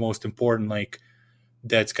 but then the most important, like,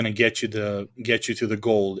 that's going to get you to the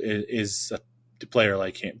goal is a player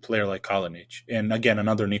like him, player like Kalinic, and again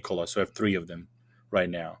another Nikola. So I have three of them right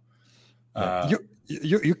now.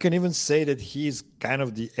 You can even say that he's kind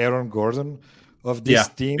of the Aaron Gordon of this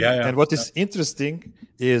team. And what is interesting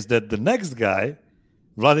is that the next guy,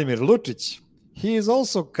 Vladimir Lucic, he is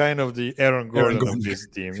also kind of the Aaron Gordon of this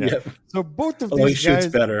team. Yeah. So both of these guys, shoots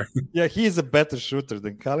better. He is a better shooter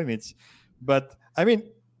than Kalinic. But I mean,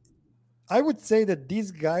 I would say that these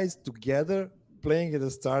guys together playing in the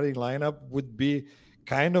starting lineup would be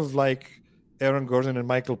kind of like Aaron Gordon and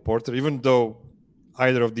Michael Porter, even though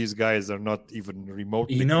either of these guys are not even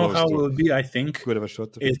remotely close how to it would be, I think, good of a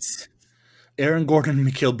shooter. It's Aaron Gordon and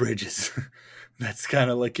Mikal Bridges. That's kind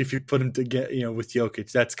of like if you put him together, with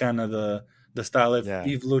Jokic, that's kind of the style. If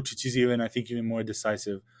Lucic is even, I think, even more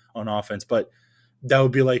decisive on offense. But that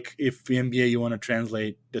would be like if the NBA you want to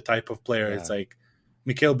translate the type of player, it's like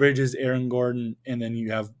Mikal Bridges, Aaron Gordon, and then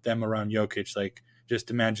you have them around Jokic. Like, just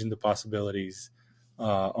imagine the possibilities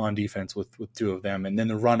on defense with two of them, and then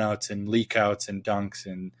the runouts and leakouts and dunks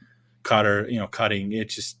and cutting.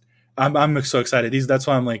 It's just I'm so excited. That's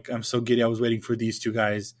why I'm so giddy. I was waiting for these two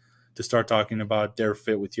guys to start talking about their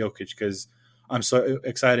fit with Jokic, because I'm so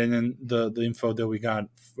excited. And the info that we got,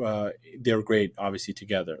 they were great. Obviously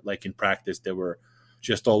together, like in practice, they were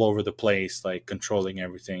just all over the place, like controlling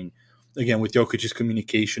everything. Again, with Jokic's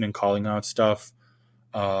communication and calling out stuff,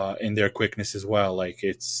 and their quickness as well. Like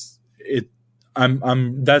that's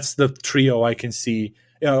the trio I can see.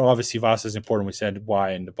 Obviously Vasa is important. We said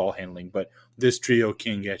why, and the ball handling, but this trio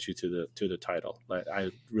can get you to the title.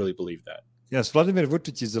 I really believe that. Yes, Vladimir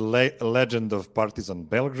Vucic is a legend of Partizan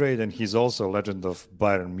Belgrade, and he's also a legend of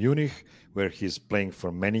Bayern Munich, where he's playing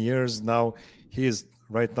for many years now. He is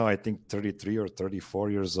right now, I think, 33 or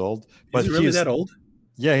 34 years old. But is he really that old?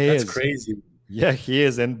 Yeah, he is. That's crazy. Yeah, he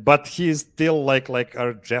is, but he's still like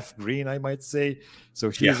our Jeff Green, I might say. So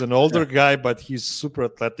he's an older guy, but he's super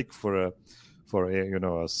athletic for a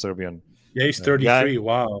Serbian. Yeah, he's 33. Guy.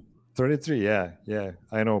 Wow. 33, yeah,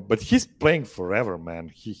 I know. But he's playing forever, man.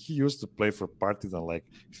 He used to play for Partizan like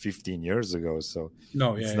 15 years ago. So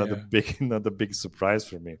it's not a big surprise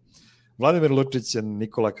for me. Vladimir Lucic and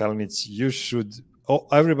Nikola Kalinic,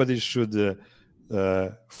 everybody should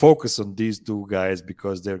focus on these two guys,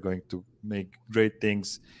 because they're going to make great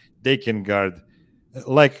things. They can guard,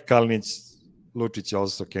 like Kalinic. Lucic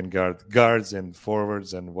also can guard guards and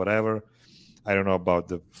forwards and whatever. I don't know about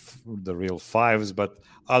the real fives, but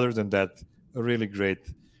other than that, a really great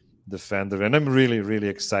defender. And I'm really, really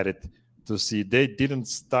excited to see. They didn't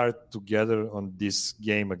start together on this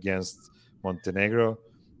game against Montenegro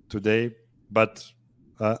today, but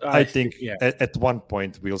I think at one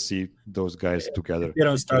point we'll see those guys together. They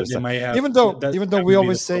don't start. They might have, even though we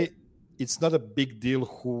always say it's not a big deal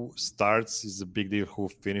who starts, it's a big deal who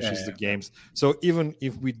finishes the games. So even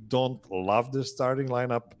if we don't love the starting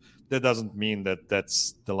lineup, that doesn't mean that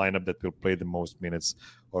that's the lineup that will play the most minutes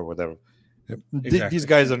or whatever. Exactly. These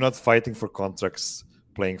guys are not fighting for contracts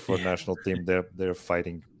playing for national team. They're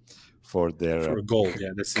fighting for their gold.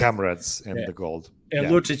 Comrades and the gold. And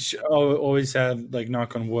Lucic always had, like,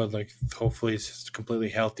 knock on wood, like, hopefully he's completely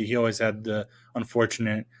healthy. He always had the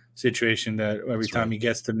unfortunate situation that every time he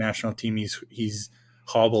gets to the national team, he's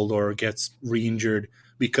hobbled or gets re-injured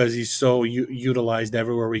because he's so utilized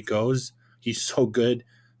everywhere he goes. He's so good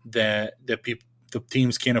that the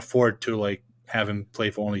teams can't afford to like have him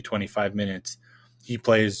play for only 25 minutes. He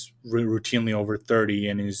plays routinely over 30,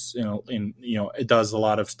 and it does a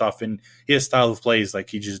lot of stuff. And his style of play is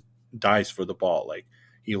like he just dives for the ball. Like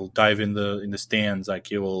he'll dive in the stands. Like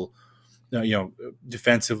he will,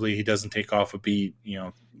 defensively he doesn't take off a beat.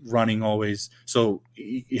 Running always. So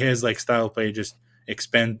his like style of play just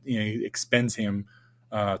expends him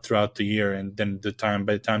throughout the year, and then by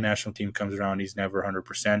the time national team comes around, he's never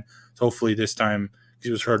 100%. So hopefully this time,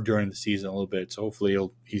 he was hurt during the season a little bit, so hopefully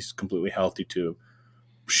he's completely healthy to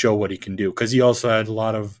show what he can do, because he also had a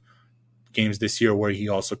lot of games this year where he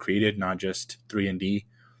also created, not just 3-and-D.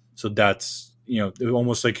 So that's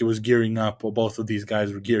almost like it was gearing up. Well, both of these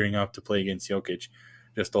guys were gearing up to play against Jokić,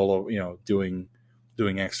 just all over, doing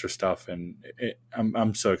extra stuff, and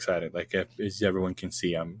I'm so excited. Like as everyone can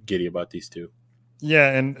see, I'm giddy about these two.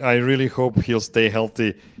 Yeah, and I really hope he'll stay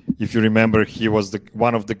healthy. If you remember, he was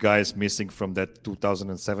one of the guys missing from that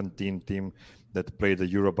 2017 team that played the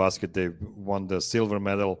Eurobasket. They won the silver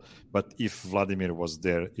medal, but if Vladimir was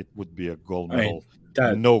there, it would be a gold medal.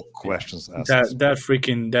 No questions asked. That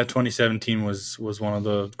 2017 was one of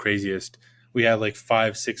the craziest. We had like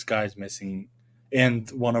 5-6 guys missing, and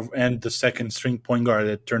the second string point guard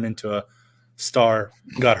that turned into a star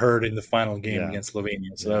got hurt in the final game against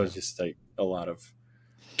Slovenia. So that was just like a lot of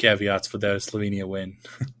caveats for that Slovenia win.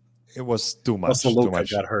 It was too much. Also, Luka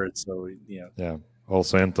got hurt, so yeah. Yeah.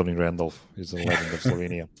 Also, Anthony Randolph is a legend of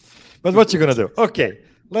Slovenia. But what you gonna do? Okay,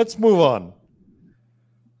 let's move on.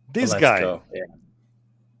 This guy,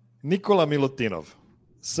 Nikola Milutinov.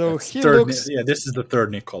 So this is the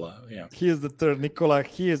third Nikola. Yeah, he is the third Nikola.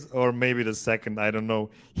 Or maybe the second. I don't know.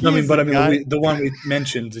 The one we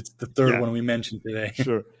mentioned. It's the third one we mentioned today.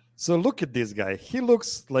 Sure. So look at this guy. He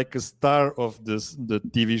looks like a star of the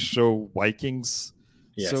TV show Vikings.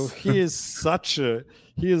 Yes. So he is such a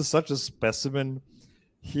specimen.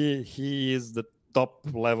 He is the top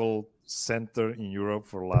level center in Europe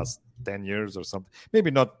for the last 10 years or something.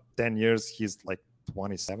 Maybe not 10 years. He's like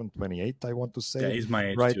 27, 28, I want to say. Yeah, he's my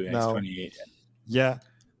age right too. Now. He's 28. Yeah.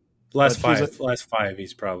 Last five,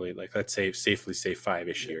 he's probably like, let's say, safely say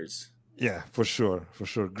 5-ish years. Yeah, for sure.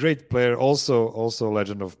 Great player. Also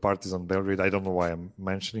legend of Partizan Belgrade. I don't know why I'm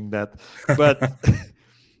mentioning that, but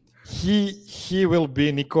he will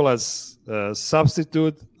be Nikola's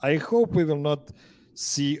substitute. I hope we will not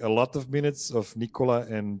see a lot of minutes of Nikola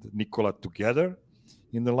and Nikola together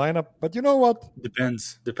in the lineup. But you know what?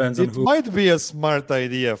 Depends on who. It might be a smart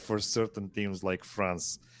idea for certain teams like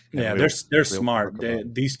France. Yeah, they're smart.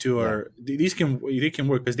 These two are they can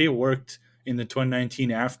work, because they worked in the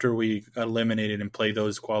 2019 after we got eliminated and played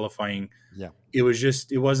those qualifying. Yeah, it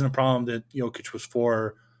wasn't a problem that Jokić was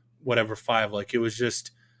 4, whatever 5. Like it was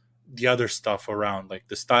just the other stuff around, like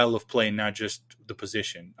the style of play, not just the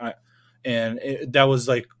position. That was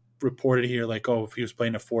like reported here, like, oh, if he was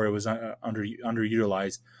playing a 4, it was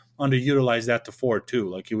underutilized that to 4 too.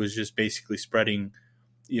 Like it was just basically spreading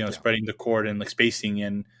the court and like spacing,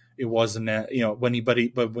 and it wasn't that,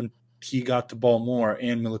 when he got the ball more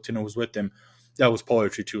and Milutinov was with him, that was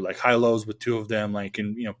poetry too. Like high lows with 2 of them, like,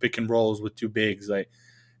 and pick and rolls with 2 bigs. Like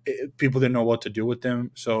people didn't know what to do with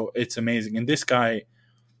them, so it's amazing. And this guy,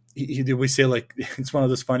 we say like it's one of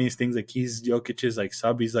those funniest things. Like he's Jokic's like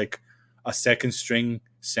sub. He's like a second string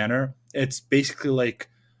center. It's basically like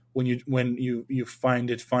when you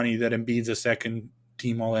find it funny that Embiid's a second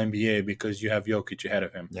team All NBA because you have Jokić ahead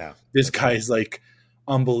of him. Yeah, this guy is like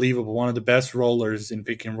unbelievable. One of the best rollers in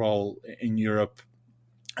pick and roll in Europe.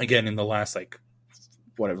 Again, in the last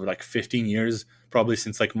 15 years, probably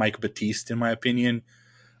since like Mike Batiste, in my opinion.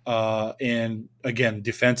 And again,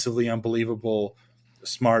 defensively unbelievable,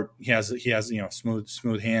 smart. He has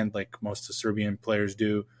smooth hand like most of the Serbian players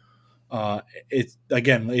do.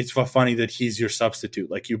 It's funny that he's your substitute.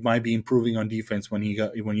 Like you might be improving on defense when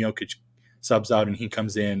Jokić subs out and he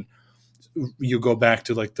comes in. You go back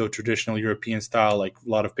to like the traditional European style, like a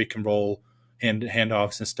lot of pick and roll,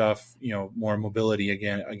 handoffs and stuff. More mobility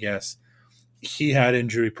again. I guess he had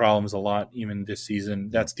injury problems a lot even this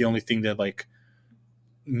season. That's the only thing that like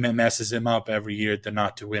messes him up every year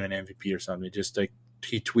not to win an MVP or something. Just like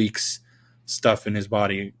he tweaks stuff in his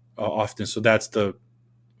body often. So that's the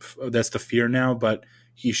fear now. But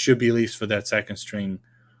he should be, at least for that second string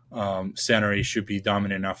center, he should be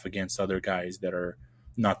dominant enough against other guys that are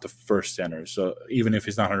not the first center. So even if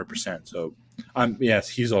he's not 100%. So yes,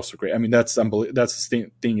 he's also great. I mean, that's unbelievable. That's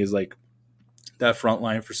the thing is like that front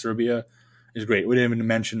line for Serbia is great. We didn't even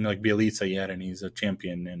mention like Bjelica yet, and he's a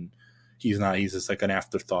champion, and he's not. He's just like an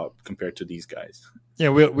afterthought compared to these guys. Yeah,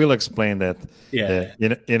 we'll explain that Yeah.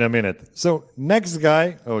 in a minute. So next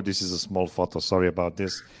guy, this is a small photo. Sorry about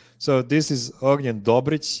this. So this is Ognjen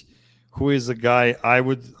Dobrić, who is a guy I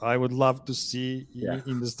would love to see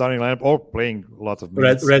in the starting lineup or playing a lot of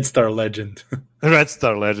minutes. Red Star legend. Red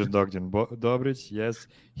Star legend Ognjen Dobrić. Yes,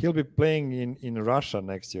 he'll be playing in Russia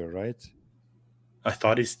next year, right? I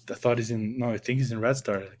thought he's in. No, I think he's in Red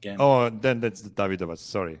Star again. Oh, then that's Davidovac.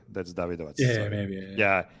 Sorry, that's Davidovac. Yeah, sorry. maybe.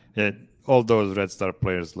 Yeah. All those Red Star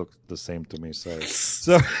players look the same to me. Sorry.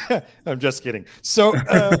 So I'm just kidding. So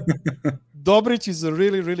Dobrić is a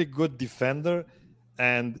really, really good defender.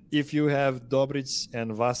 And if you have Dobrić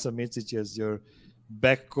and Vasa Micic as your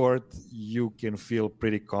backcourt, you can feel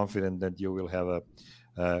pretty confident that you will have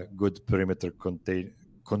a good perimeter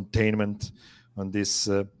containment on this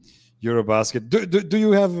Eurobasket. Do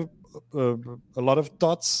you have a lot of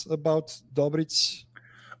thoughts about Dobrić?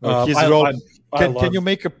 His role? Can you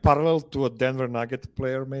make a parallel to a Denver Nugget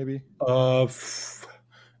player, maybe?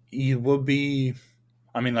 He would be.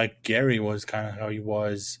 I mean, like Gary was kind of how he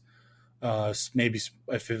was. Maybe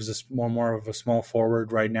if it was more of a small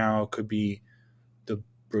forward right now, it could be the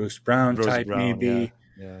Bruce Brown type. Maybe.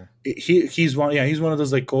 Yeah. He's one. Yeah, he's one of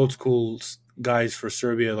those like old school guys for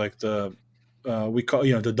Serbia, like the. We call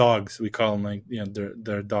the dogs. We call them like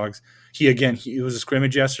they're dogs. He was a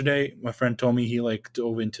scrimmage yesterday. My friend told me he like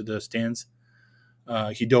dove into the stands.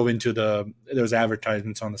 He dove into there was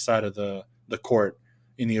advertisements on the side of the court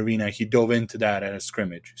in the arena. He dove into that at a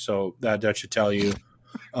scrimmage. So that should tell you.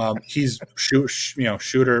 He's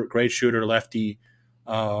shooter, great shooter, lefty.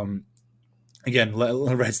 Again,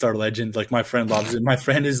 Red Star legend. Like my friend loves it. My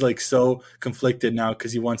friend is like so conflicted now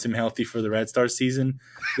because he wants him healthy for the Red Star season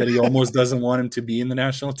that he almost doesn't want him to be in the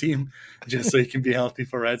national team just so he can be healthy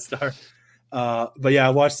for Red Star. But yeah,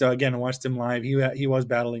 I watched him live. He was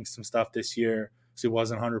battling some stuff this year, so he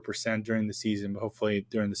wasn't 100% during the season. But hopefully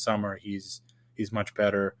during the summer he's much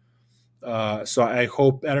better. So I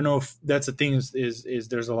hope. I don't know if that's the thing. Is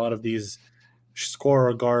there's a lot of these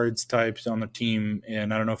scorer guards types on the team,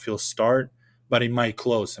 and I don't know if he'll start. But he might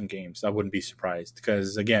close some games. I wouldn't be surprised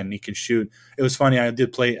because, again, he can shoot. It was funny. I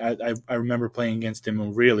did play. I remember playing against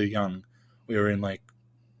him really young. We were in like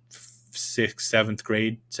 6th, 7th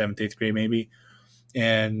grade, 7th, 8th grade maybe.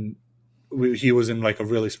 And he was in like a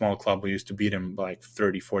really small club. We used to beat him by like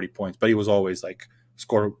 30, 40 points. But he was always like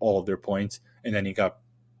score all of their points. And then he got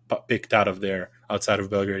picked out of there outside of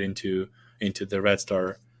Belgrade into the Red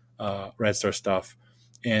Star stuff.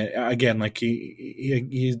 And again, like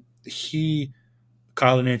he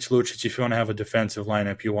Kalinic, Lucic, if you want to have a defensive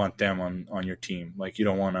lineup, you want them on your team. Like you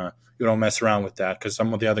don't mess around with that because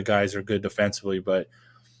some of the other guys are good defensively, but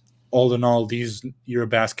all in all, these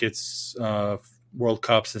Eurobaskets, World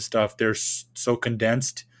Cups and stuff, they're so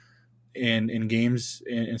condensed in games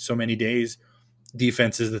in so many days.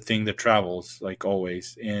 Defense is the thing that travels, like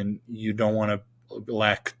always, and you don't want to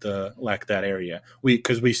lack that area.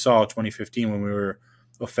 Because we saw 2015 when we were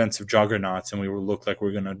offensive juggernauts and we looked like we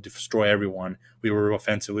were going to destroy everyone. We were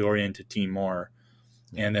offensively oriented team more.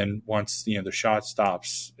 And then once, the shot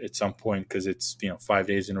stops at some point, because it's, 5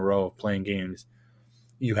 days in a row of playing games,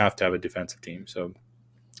 you have to have a defensive team. So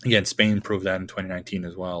again, Spain proved that in 2019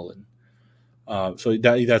 as well. And so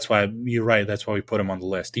that's why you're right. That's why we put him on the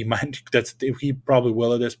list. He probably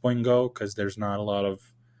will at this point go, because there's not a lot of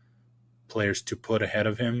players to put ahead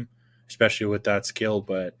of him, especially with that skill,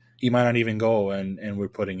 but he might not even go, and we're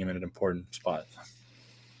putting him in an important spot.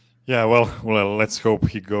 Yeah, well, let's hope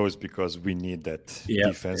he goes because we need that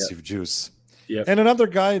defensive juice. Yep. And another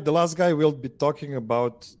guy, the last guy we'll be talking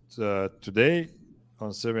about today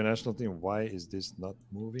on Serbian national team. Why is this not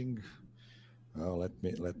moving? Let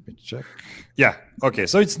me check. Yeah, okay.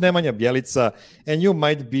 So it's Nemanja Bjelica, and you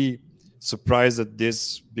might be surprised at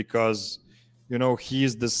this because he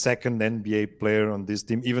is the second NBA player on this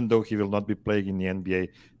team, even though he will not be playing in the NBA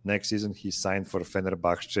next season. He signed for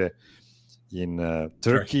Fenerbahce in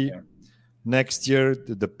Turkey. Next year,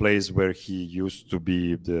 the place where he used to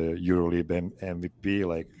be the EuroLeague MVP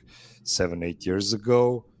like 7-8 years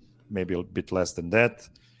ago, maybe a bit less than that.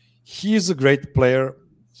 He is a great player.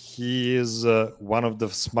 He is one of the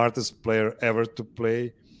smartest player ever to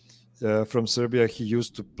play from Serbia. He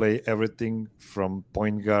used to play everything from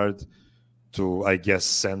point guard to, I guess,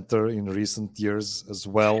 center in recent years as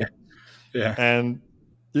well. Yeah. And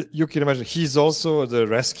you can imagine, he's also the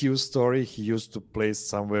rescue story. He used to play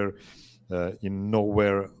somewhere in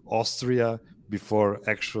nowhere, Austria, before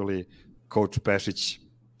actually Coach Pešić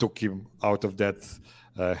took him out of that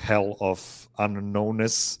hell of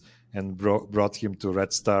unknownness and brought him to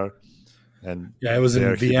Red Star. And I was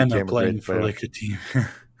in Vienna playing for like a team.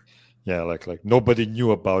 Yeah, like nobody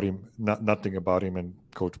knew about him, nothing about him, and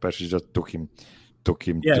Coach Pesci just took him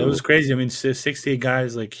Yeah, it to. was crazy. I mean, 68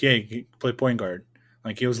 guys, like, yeah, he play point guard.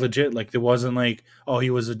 Like, he was legit. Like, it wasn't like, oh, he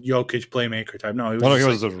was a Jokić playmaker type. No, it was No, he just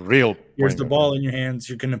like, was a real here's point the guard. ball in your hands.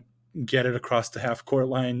 You're going to get it across the half court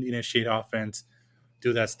line, initiate offense,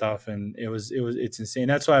 do that stuff. And it's insane.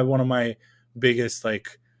 That's why one of my biggest,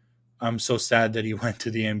 like, I'm so sad that he went to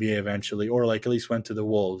the NBA eventually, or like at least went to the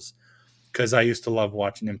Wolves, because I used to love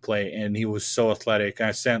watching him play, and he was so athletic.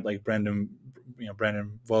 I sent like Brendan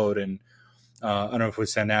Vogt, and I don't know if we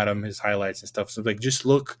sent Adam his highlights and stuff. So like, just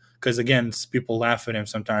look, because again, people laugh at him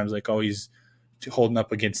sometimes, like, oh, he's holding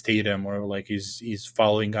up against Tatum, or like he's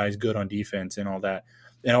following guys good on defense and all that,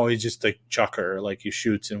 and always just like chucker, like he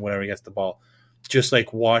shoots and whatever he gets the ball. Just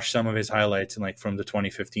like watch some of his highlights, and like from the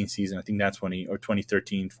 2015 season, I think that's when or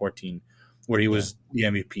 2013-14, where he was the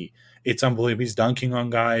MVP. It's unbelievable. He's dunking on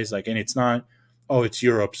guys, like, and it's not, oh, it's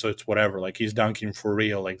Europe, so it's whatever. Like, he's dunking for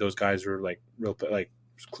real. Like, those guys are like real, like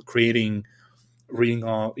creating, reading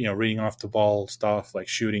off the ball stuff, like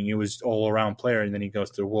shooting. He was all around player, and then he goes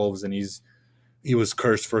to the Wolves, and he was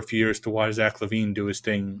cursed for a few years to watch Zach LaVine do his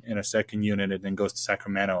thing in a second unit, and then goes to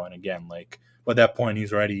Sacramento, and again, like, by that point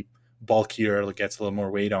he's already bulkier, like, gets a little more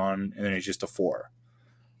weight on, and then he's just a 4.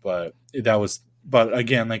 But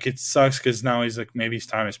again, like, it sucks because now he's like, maybe his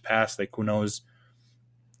time has passed. Like, who knows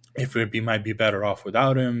if might be better off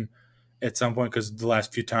without him at some point, because the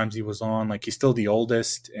last few times he was on, like, he's still the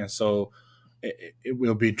oldest, and so it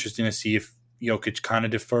will be interesting to see if Jokić kind of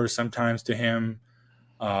defers sometimes to him,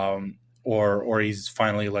 or he's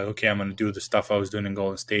finally like, okay, I'm going to do the stuff I was doing in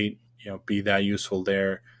Golden State, be that useful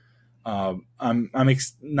there. I'm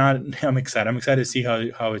excited. I'm excited to see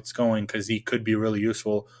how it's going, because he could be really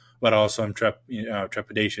useful, but also I'm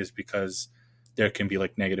trepidatious because there can be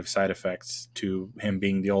like negative side effects to him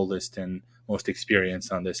being the oldest and most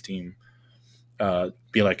experienced on this team.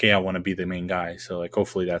 Be like, hey, I want to be the main guy. So like,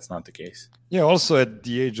 hopefully that's not the case. Yeah. Also, at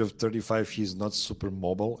the age of 35, he's not super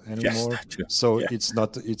mobile anymore. Yes, so it's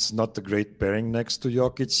not a great pairing next to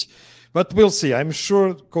Jokić. But we'll see. I'm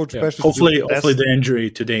sure Coach Pesci. Hopefully the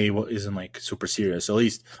injury today isn't like super serious. At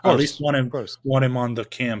least want him on the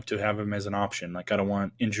camp to have him as an option. Like, I don't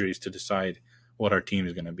want injuries to decide what our team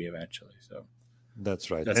is going to be eventually. So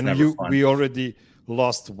that's right. That's and we already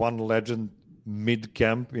lost one legend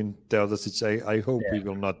mid-camp in Teodosic. I hope we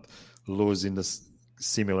will not lose in a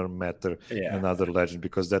similar matter another legend,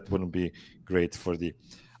 because that wouldn't be great for the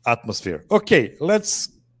atmosphere. Okay, let's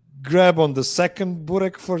grab on the second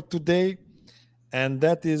Burek for today, and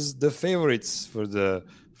that is the favorites for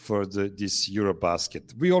this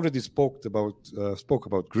Eurobasket. We already spoke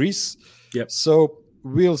about Greece. Yep. So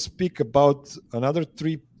we'll speak about another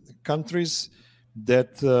 3 countries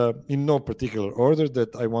that in no particular order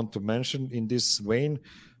that I want to mention in this vein.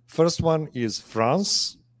 First one is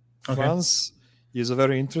France. Okay. France is a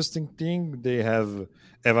very interesting thing. They have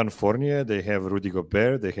Evan Fournier, they have Rudy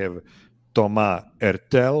Gobert, they have Thomas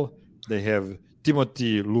Hertel, they have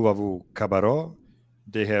Timothy Luwawu-Cabarrot,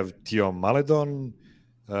 they have Theo Maledon.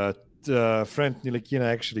 Frank Ntilikina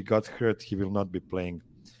actually got hurt. He will not be playing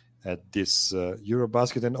at this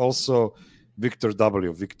Eurobasket. And also Victor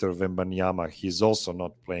Wembanyama, he's also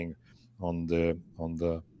not playing on the.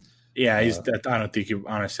 Yeah, I don't think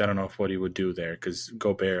honestly, I don't know what he would do there, because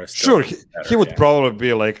Gobert is still he would probably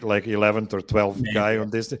be like 11th or 12th guy on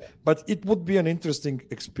this, but it would be an interesting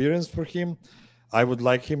experience for him. I would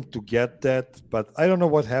like him to get that, but I don't know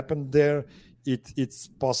what happened there. It's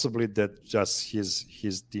possibly that just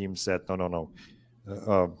his team said no.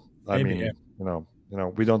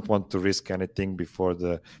 We don't want to risk anything before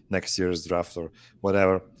the next year's draft or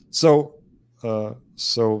whatever. So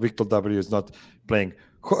Victor W is not playing.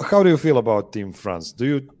 How do you feel about Team France?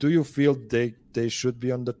 Do you feel they should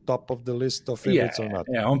be on the top of the list of favorites or not?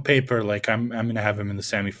 Yeah, on paper, like I'm going to have them in the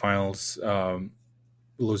semifinals,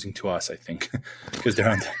 losing to us, I think, because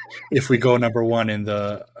they're if we go number one in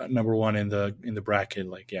the bracket,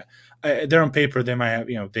 like they're on paper. They might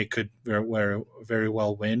have they could very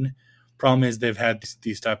well win. Problem is they've had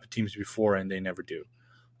these type of teams before and they never do.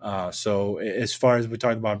 So as far as we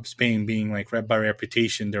talked about Spain being like by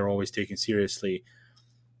reputation, they're always taken seriously.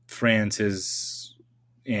 France is,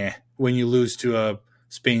 when you lose to a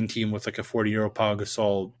Spain team with like a 40-year-old Pau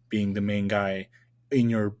Gasol being the main guy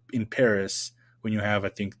in Paris, when you have, I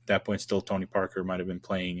think at that point still Tony Parker might have been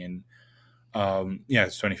playing, and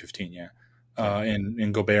it's 2015,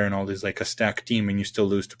 and Gobert and all this, like a stacked team, and you still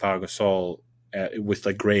lose to Pau Gasol with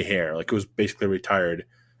like gray hair, like it was basically retired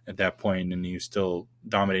at that point, and he's still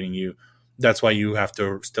dominating you. That's why you have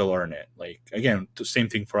to still earn it. Like, again, the same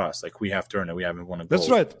thing for us. Like, we have to earn it. We haven't won a gold. That's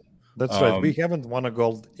right. That's right. We haven't won a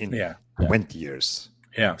gold in 20 years.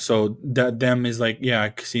 Yeah. So them is like, I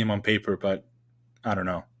can see them on paper, but I don't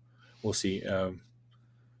know. We'll see.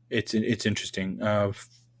 It's interesting.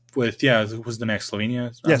 Who's the next?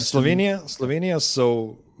 Slovenia? Yeah, Slovenia.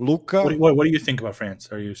 So Luka. What do you think about France?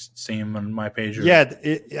 Are you same on my page? Or? Yeah,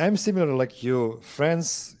 I'm similar like you.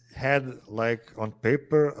 France had, like, on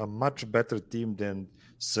paper, a much better team than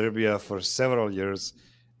Serbia for several years,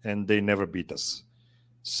 and they never beat us.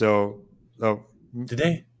 So did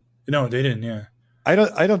they? No, they didn't. Yeah, I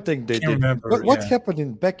don't think they did. Remember, what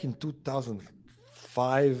happened back in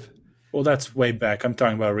 2005? Well, that's way back. I'm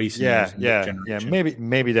talking about recent years. Yeah.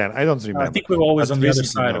 Maybe then. I don't remember. I think we were always on the other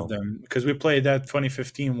side of them because we played that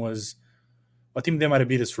 2015 was. I think they might have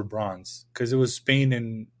beat us for bronze because it was Spain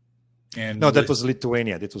and no, that was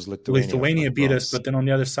Lithuania. Lithuania beat us, but then on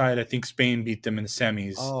the other side, I think Spain beat them in the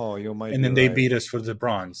semis. Oh, you might. And then they beat us for the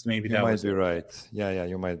bronze. Maybe you might be right. Yeah,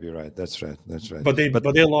 you might be right. That's right. But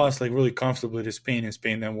they lost like really comfortably to Spain, and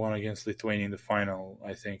Spain then won against Lithuania in the final,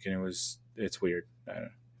 I think, and it's weird. I don't know.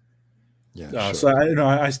 Yeah. Sure. So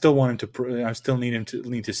I still want him to. I still need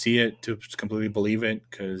to see it to completely believe it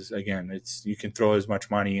because again, you can throw as much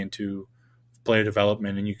money into player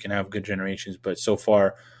development and you can have good generations, but so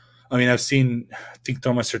far. I mean, I think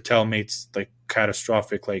Thomas Hurtel made like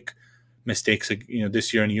catastrophic like mistakes,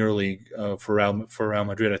 this year in EuroLeague for Real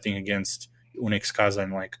Madrid. I think against Unix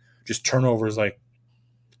Kazan, like just turnovers, like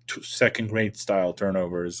second grade style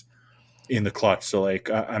turnovers in the clutch. So like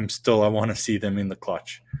I want to see them in the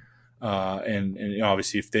clutch, and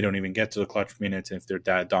obviously if they don't even get to the clutch minutes, if they're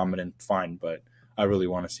that dominant, fine. But I really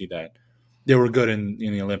want to see that. They were good in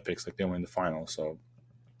the Olympics, like they won the final. So.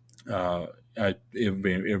 It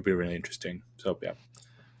would be really interesting. So yeah.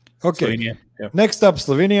 Okay. Slovenia, yeah. Next up,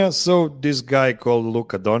 Slovenia. So this guy called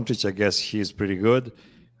Luka Doncic, I guess he's pretty good.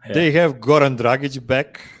 Yeah. They have Goran Dragic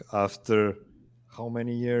back after how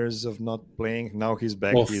many years of not playing? Now he's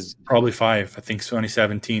back. Well, he's probably 5. I think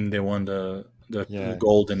 2017 they won the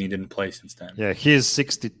gold and he didn't play since then. Yeah, he's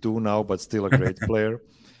 62 now, but still a great player.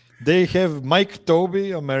 They have Mike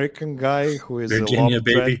Tobey, American guy who is Virginia a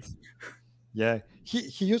baby. Yeah.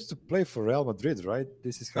 He used to play for Real Madrid, right?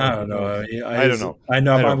 This is how I don't know. I don't know. I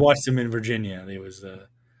know. I watched him in Virginia. He's a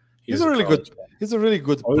really good. He's a really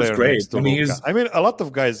good player. He was great. I mean, a lot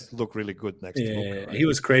of guys look really good next to Luka. Right? He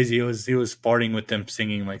was crazy. He was partying with them,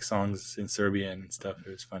 singing like songs in Serbian and stuff. It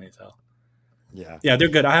was funny as hell. Yeah, they're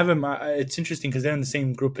good. I have him. It's interesting because they're in the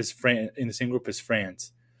same group as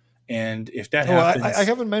France. And if that happens, I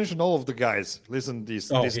haven't mentioned all of the guys. Listen, this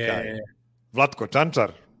guy, Vlatko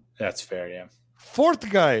Čančar. That's fair. Yeah. 4th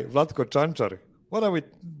guy, Vlatko Čančar. What are we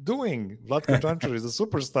doing? Vlatko Čančar is a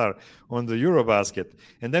superstar on the Eurobasket.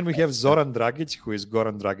 And then we have Zoran Dragic, who is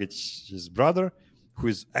Goran Dragic's brother, who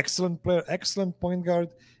is excellent player, excellent point guard.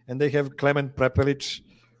 And they have Klemen Prepelic,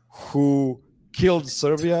 who killed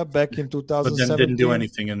Serbia back in 2017. But then didn't do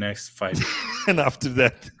anything in the next fight. And after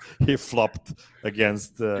that, he flopped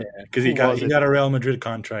against... because he got a Real Madrid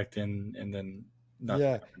contract and then...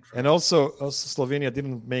 and also Slovenia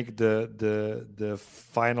didn't make the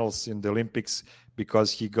finals in the Olympics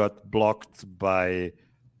because he got blocked by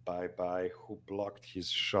who blocked his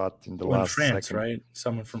shot in the last France, second. Right?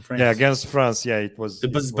 Someone from France. Yeah, against France. Yeah, it was.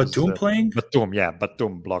 Was Batum playing?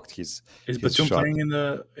 Batum blocked his. Is Batum shot. Playing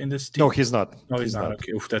in this team? No, he's not. No, he's not.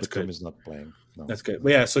 Okay, that's Batum good. is not playing. No. That's good.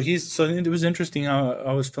 But yeah, so it was interesting.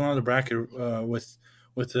 I was filling out the bracket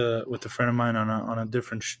with a friend of mine on a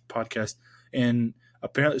different podcast. And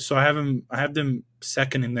apparently, so I have them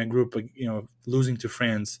second in that group, losing to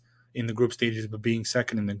France in the group stages, but being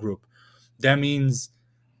second in the group. That means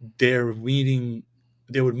they would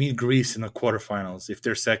meet Greece in the quarterfinals if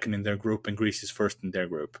they're second in their group and Greece is first in their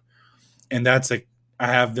group. And that's like, I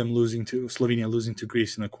have them Slovenia losing to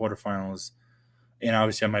Greece in the quarterfinals. And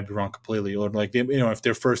obviously I might be wrong completely. Or like, if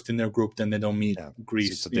they're first in their group, then they don't meet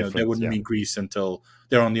Greece. They wouldn't meet Greece until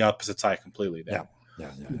they're on the opposite side completely. Then.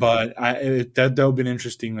 Yeah. But that would have been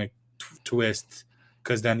interesting, like twist,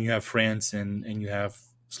 because then you have France and you have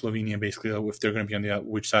Slovenia basically if they're going to be on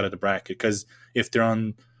which side of the bracket. Because if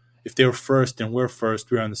they're first and we're first,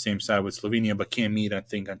 we're on the same side with Slovenia, but can't meet I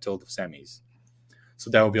think until the semis. So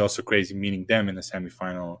that would be also crazy meeting them in the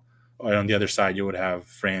semifinal. Or on the other side, you would have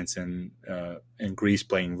France and Greece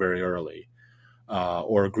playing very early,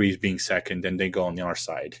 or Greece being second, and they go on the other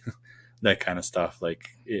side. That kind of stuff. Like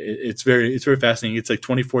it's very fascinating. It's like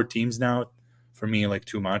 24 teams now. For me, like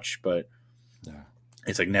too much, but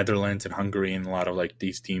it's like Netherlands and Hungary and a lot of like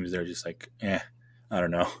these teams. They're just like, I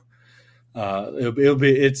don't know.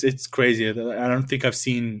 It's crazy. I don't think I've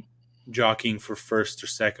seen jockeying for first or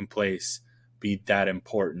second place be that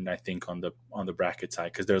important. I think on the bracket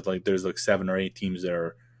side, because there's like 7 or 8 teams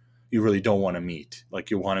that you really don't want to meet. Like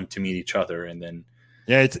you want them to meet each other, and then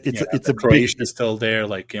it's a Croatia big. is still there.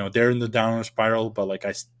 Like they're in the downward spiral, but like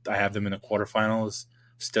I have them in the quarterfinals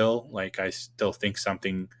still. Like I still think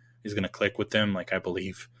something is going to click with them. Like I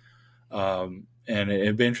believe, and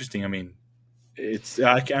it'd be interesting. I mean,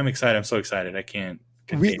 I'm excited. I'm so excited. I can't.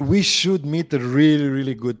 We should meet a really,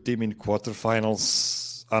 really good team in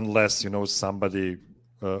quarterfinals, unless somebody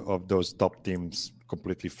of those top teams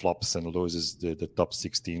completely flops and loses the top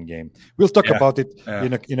 16 game. We'll talk about it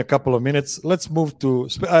in a couple of minutes. Let's move to.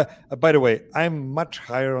 By the way, I'm much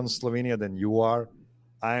higher on Slovenia than you are.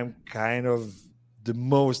 I'm kind of the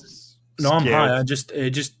most. No, I'm scared.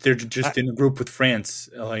 high. They're just in a group with France.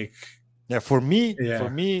 Like. Yeah, for me,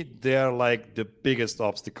 they are like the biggest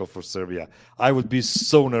obstacle for Serbia. I would be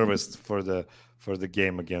so nervous for the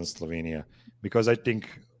game against Slovenia, because I think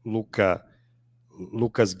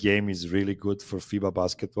Luka's game is really good for FIBA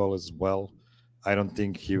basketball as well. I don't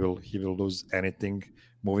think he will lose anything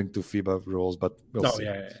moving to FIBA rules, but we'll see.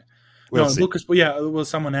 We'll see. Lucas. Well,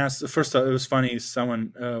 someone asked. First, it was funny.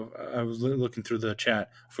 Someone I was looking through the chat.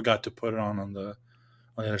 I forgot to put it on the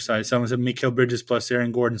other side. Someone said Mikal Bridges plus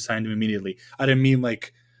Aaron Gordon, signed him immediately. I didn't mean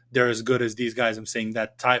like they're as good as these guys. I'm saying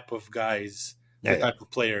that type of guys, type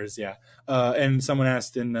of players. Yeah. And someone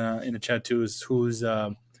asked in the chat too, is who's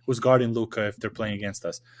guarding Luka if they're playing against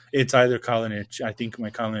us? It's either Kalinic, I think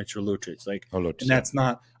Kalinic, or Lucic. Like, and that's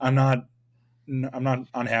not. I'm not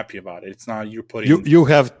unhappy about it. It's not you're putting. You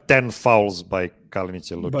have 10 fouls by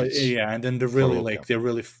Kalinic and Lucic. But and then they're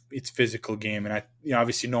really it's physical game, and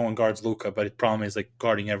obviously no one guards Luka, but the problem is like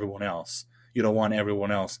guarding everyone else. You don't want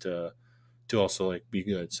everyone else to also like be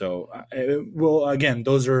good. So again,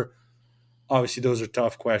 those are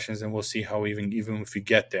tough questions, and we'll see how even if we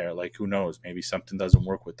get there, like who knows, maybe something doesn't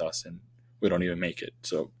work with us and we don't even make it.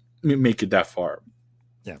 So make it that far.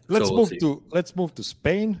 Yeah, let's move to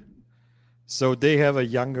Spain. So they have a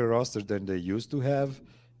younger roster than they used to have.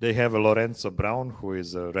 They have a Lorenzo Brown, who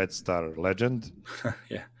is a Red Star legend.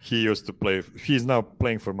 Yeah. He used to play. He's now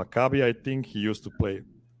playing for Maccabi, I think. He used to play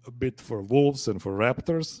a bit for Wolves and for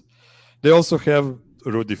Raptors. They also have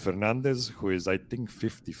Rudy Fernandez, who is, I think,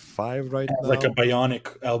 55 right now. Like a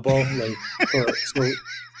bionic elbow.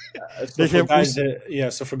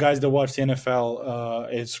 So for guys that watch the NFL,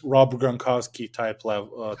 it's Rob Gronkowski type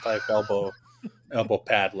elbow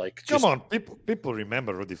pad. Like, come on, people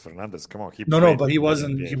remember Rudy Fernandez. Come on, but he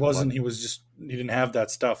wasn't. He didn't have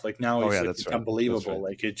that stuff. Like now, it's unbelievable. Right.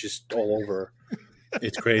 Like it's just all over.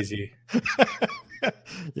 It's crazy.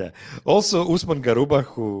 Yeah. Also, Usman Garuba,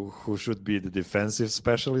 who should be the defensive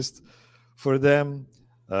specialist for them.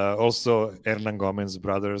 Also, Hernan Gomez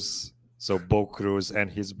brothers. So Bo Cruz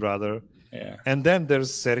and his brother. Yeah. And then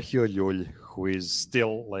there's Sergio Llull, who is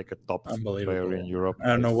still like a top player in Europe. I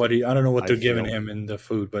don't know what they're giving him in the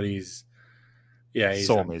food, but he's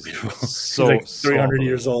so amazing. He's like 300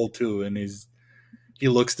 years old too, and he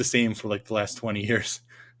looks the same for like the last 20 years,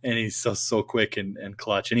 and he's so quick and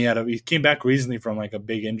clutch. And he came back recently from like a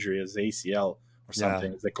big injury, as ACL or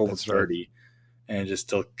something. It's like over 30, and just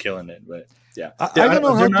still killing it. But yeah, I don't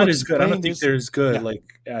know how they're not to as good. I don't think they're as good. Yeah. Like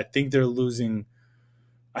I think they're losing.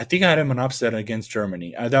 I think I had him an upset against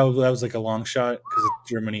Germany. That was like a long shot because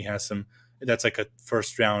Germany has some. That's like a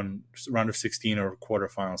first round of 16 or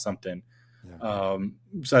quarterfinal something. Yeah.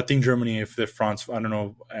 So I think Germany, if they're France, I don't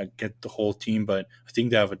know, I get the whole team, but I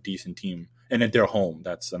think they have a decent team, and at their home,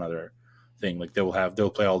 that's another thing. Like they'll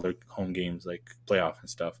play all their home games, like playoff and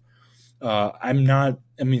stuff.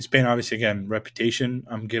 Spain obviously again reputation.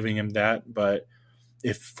 I'm giving him that, but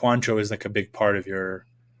if Juancho is like a big part of your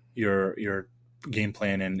game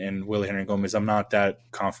plan and Willie Henry Gomez, I'm not that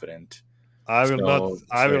confident. I will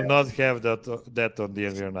not have that on the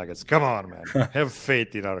Denver Nuggets. Come on, man. Have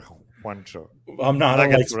faith in our Juancho. I'm not. I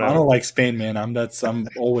don't like Spain, man. I'm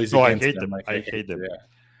always against them. Them. I hate them. Yeah.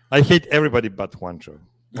 I hate everybody but Juancho.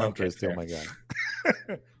 Juancho is still my guy.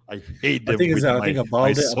 I hate them. I think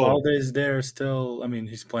Abalde is there still. I mean,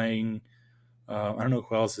 he's playing. I don't know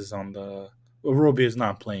who else is on the. Roby is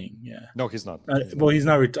not playing. Yeah. No, he's not. He's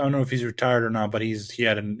not. I don't know if he's retired or not, but he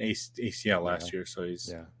had an ACL last year, so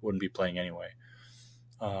wouldn't be playing anyway.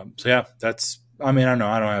 That's. I mean, I don't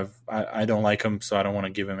know. I don't like him, so I don't want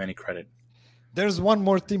to give him any credit. There's one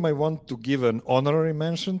more team I want to give an honorary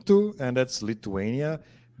mention to, and that's Lithuania,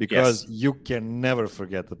 because you can never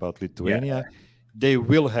forget about Lithuania. Yeah. They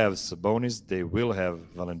will have Sabonis. They will have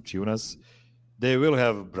Valanciunas. They will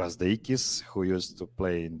have Brazdeikis, who used to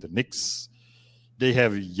play in the Knicks. They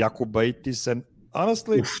have Jakubaitis, and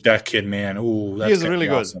honestly, that kid, man, he's really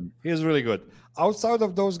good. He's really good. Outside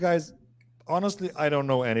of those guys, honestly, I don't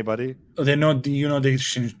know anybody. They know,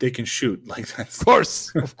 they can shoot. Like that's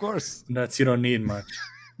Of course. That's you don't need much.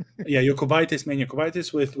 Yeah,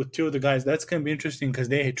 Jokić with two of the guys. That's gonna be interesting because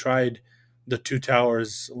they had tried the two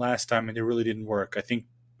towers last time and they really didn't work. I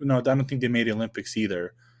don't think they made the Olympics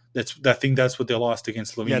either. I think that's what they lost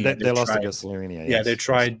against Slovenia. Yeah, they lost against Slovenia. Yeah, they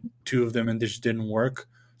tried two of them and they just didn't work.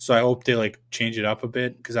 So I hope they like change it up a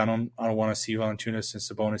bit because I don't want to see Valanciunas and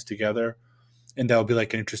Sabonis together, and that would be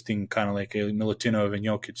like an interesting kind of like a Milutinov and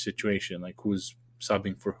Jokić situation, like who's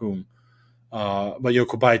subbing for whom. But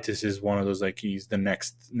Jokić is one of those, like he's the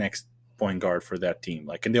next point guard for that team.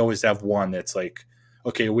 Like, and they always have one that's like,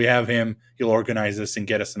 okay, we have him. He'll organize us and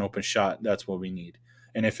get us an open shot. That's what we need.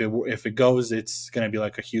 And if it goes, it's going to be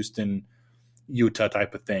like a Houston, Utah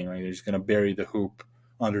type of thing. Like they're just going to bury the hoop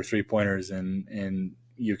under 3-pointers and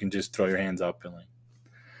you can just throw your hands up and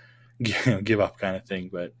like give up kind of thing.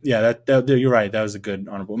 But yeah, that you're right. That was a good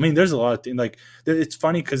honorable. I mean, there's a lot of things. Like it's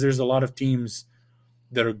funny because there's a lot of teams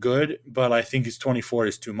that are good, but I think 24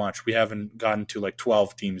 is too much. We haven't gotten to like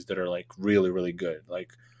 12 teams that are like really, really good.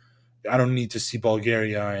 Like I don't need to see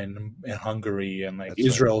Bulgaria and Hungary and like that's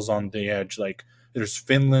Israel's right on the edge. Like there's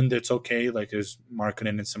Finland that's okay. Like there's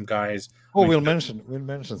Markkanen and some guys. Oh, we'll mention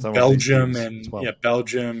some Belgium of these and well. Yeah,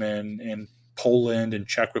 Belgium and Poland and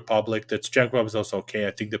Czech Republic. Czech Republic is also okay.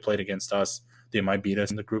 I think they played against us. They might beat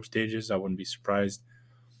us in the group stages. I wouldn't be surprised.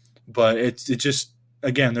 But it's just,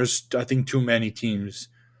 again, there's I think too many teams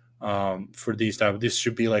for these type. This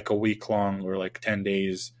should be like a week long or like 10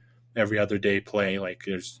 days, every other day play. Like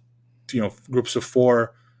there's groups of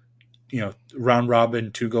 4, round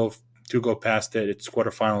robin to go past it. It's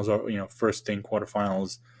quarterfinals or first thing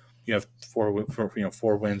quarterfinals. You have 4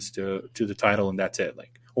 wins to the title and that's it.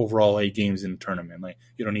 Like overall 8 games in the tournament. Like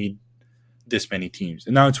you don't need this many teams.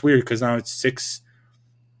 And now it's weird because now it's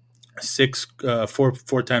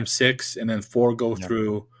 4 times 6 and then 4 go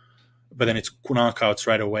through, but then it's knockouts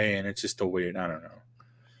right away and it's just a weird. I don't know.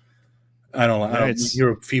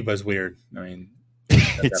 Europe FIBA is weird. I mean,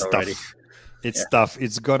 it's tough. It's tough.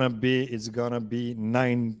 It's gonna be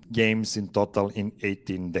 9 games in total in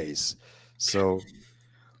 18 days. So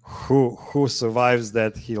who survives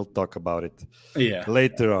that, he'll talk about it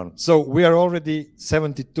later on. So we are already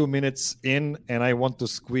 72 minutes in, and I want to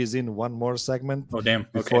squeeze in one more segment. Oh damn!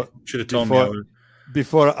 Okay, should have told me.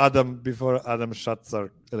 Before Adam shuts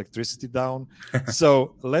our electricity down.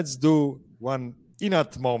 So let's do one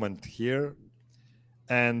Inat moment here.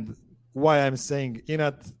 And why I'm saying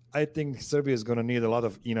Inat, I think Serbia is going to need a lot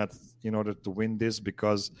of Inat in order to win this,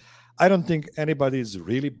 because I don't think anybody is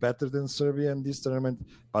really better than Serbia in this tournament,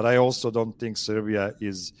 but I also don't think Serbia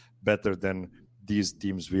is better than these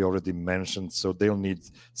teams we already mentioned. So they'll need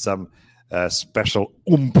some special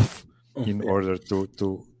oomph in order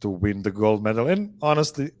to win the gold medal. And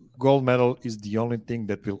honestly, gold medal is the only thing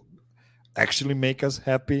that will actually make us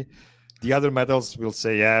happy. The other medals will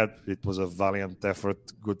say, yeah, it was a valiant effort,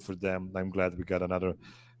 good for them. I'm glad we got another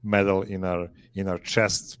medal in our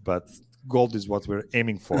chests, but gold is what we're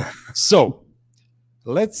aiming for. So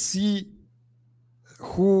let's see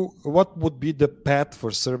what would be the path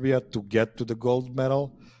for Serbia to get to the gold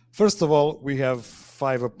medal. First of all, we have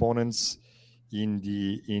 5 opponents in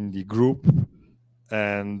the group,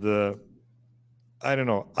 and I don't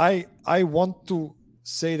know. I want to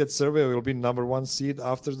say that Serbia will be number 1 seed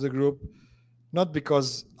after the group, not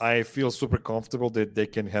because I feel super comfortable that they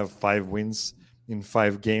can have 5 wins in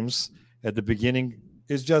 5 games at the beginning.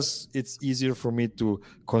 It's just it's easier for me to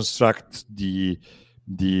construct the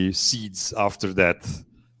seeds after that,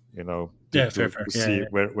 to see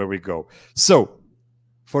where we go. So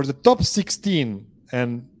for the top 16,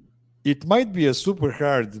 and it might be a super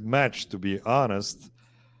hard match, to be honest,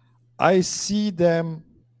 I see them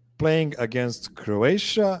playing against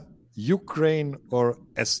Croatia, Ukraine, or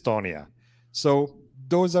Estonia. So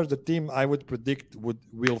those are the team I would predict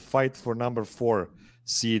will fight for number 4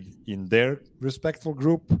 seed in their respectful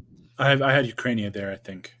group. I had Ukraine there, I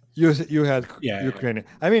think. You had Ukraine. Yeah.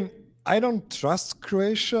 I mean, I don't trust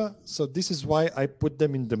Croatia, so this is why I put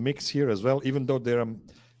them in the mix here as well, even though they're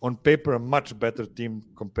on paper a much better team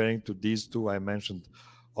comparing to these 2 I mentioned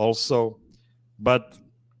also. But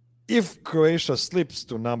if Croatia slips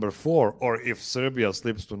to number 4, or if Serbia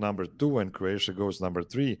slips to number 2 and Croatia goes number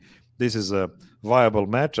 3, this is a viable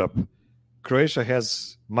matchup. Croatia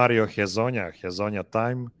has Mario Hezonja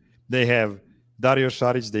time. They have Dario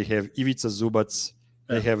Šarić. They have Ivica Zubac.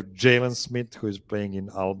 They have Jalen Smith, who is playing in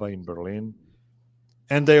Alba in Berlin.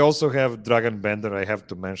 And they also have Dragan Bender. I have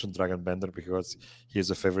to mention Dragan Bender because he is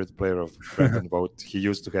a favorite player of Brandon Vogt. He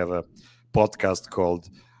used to have a podcast called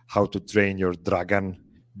How to Train Your Dragan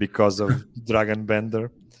because of Dragan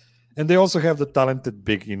Bender. And they also have the talented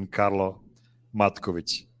big in Carlo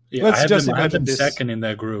Matkovic. Yeah, Let's just I had imagine them this. second in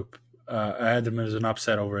that group. I had them as an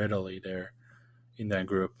upset over Italy there in that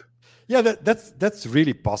group. Yeah, that's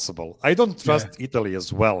really possible. I don't trust Italy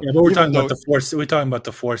as well. Yeah, but we're talking about the four. We're talking about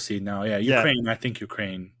the 4 seed now. Yeah, Ukraine. I think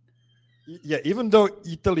Ukraine. Yeah, even though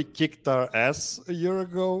Italy kicked our ass a year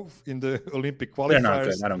ago in the Olympic qualifiers, they're not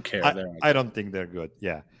good. I don't care. I don't think they're good.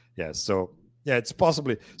 Yeah. So it's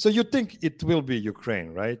possibly. So you think it will be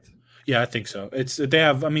Ukraine, right? Yeah, I think so. They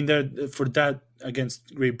have. I mean, they're for that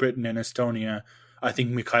against Great Britain and Estonia. I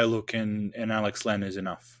think Mikhailuk and Alex Len is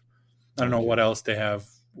enough. I don't know what else they have.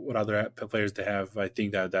 What other players they have? I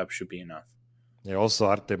think that should be enough. Yeah. Also,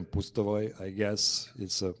 Artem Pustovoy. I guess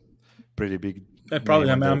it's a pretty big. Probably.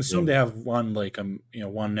 I'm assuming they have one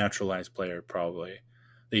one naturalized player. Probably,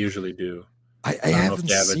 they usually do. I haven't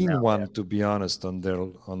seen one to be honest on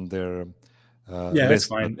their. Yeah, that's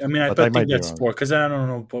fine. I mean, I think that's four because I don't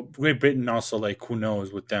know. But Great Britain also who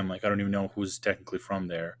knows with them? I don't even know who's technically from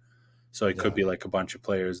there. So it could be a bunch of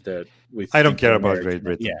players that we. I don't care about Great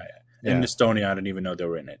Britain. Yeah. And Estonia, I didn't even know they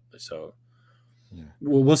were in it. So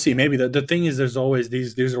we'll see. Maybe the thing is, there's always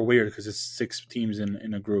these are weird because it's 6 teams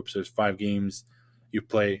in a group. So there's 5 games you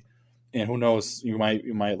play, and who knows? You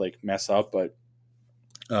might mess up, but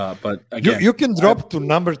again, you can drop to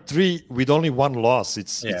number 3 with only 1 loss.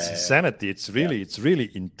 It's insanity. It's really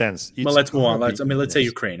intense. But let's move on. Let's say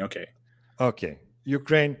Ukraine. Okay,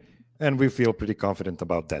 Ukraine, and we feel pretty confident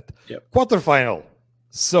about that. Yep. Quarterfinal.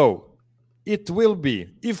 So it will be,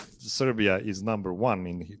 if Serbia is number 1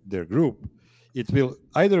 in their group, it will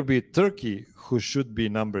either be Turkey, who should be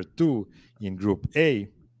number 2 in Group A,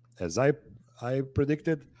 as I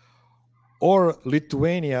predicted, or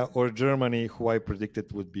Lithuania or Germany, who I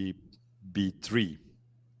predicted would be B3.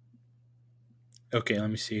 Okay, let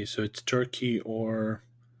me see. So it's Turkey or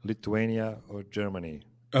Lithuania or Germany.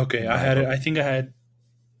 Okay, I think I had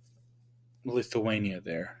Lithuania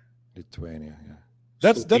there. Lithuania, yeah.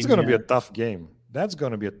 That's going to be a tough game. That's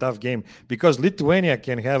going to be a tough game because Lithuania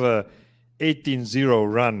can have a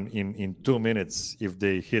 18-0 run in 2 minutes if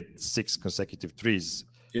they hit 6 consecutive threes.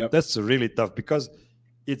 Yep. That's really tough because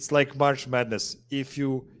it's like March Madness. I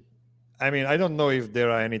don't know if there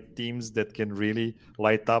are any teams that can really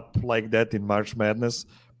light up like that in March Madness,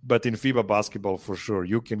 but in FIBA basketball, for sure,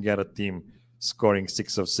 you can get a team scoring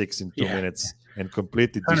 6 of 6 in 2 minutes and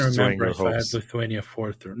completely destroying your hopes. I had Lithuania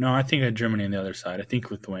 4-3. No, I think I had Germany on the other side. I think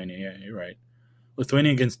Lithuania. Yeah, you're right.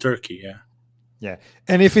 Lithuania against Turkey. Yeah. Yeah,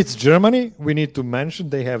 and if it's Germany, we need to mention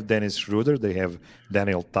they have Dennis Schroeder, they have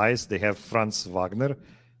Daniel Theis, they have Franz Wagner.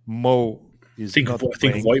 Mo is I think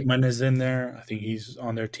Voigtman is in there. I think he's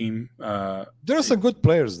on their team. There are some good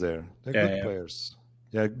players there. They're good players.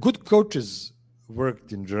 Yeah, good coaches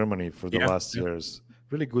worked in Germany for the last years.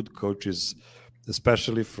 Really good coaches,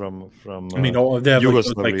 especially from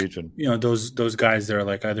Yugoslav region. Those guys that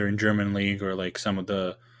are they in German league or some of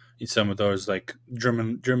those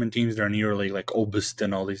German teams that are in Euroleague, like Obst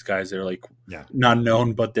and all these guys. They're not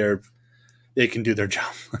known, but they can do their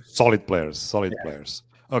job. Solid players.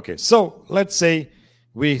 Okay, so let's say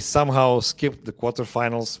we somehow skipped the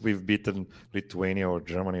quarterfinals. We've beaten Lithuania or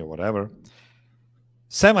Germany or whatever.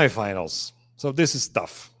 Semifinals. So this is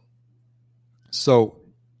tough. So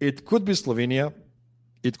it could be Slovenia.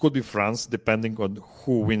 It could be France, depending on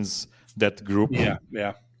who wins that group.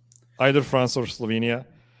 Yeah. Either France or Slovenia.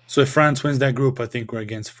 So if France wins that group, I think we're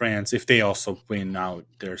against France if they also win out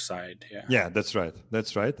their side. Yeah, that's right.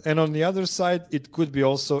 And on the other side, it could be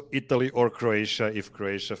also Italy or Croatia if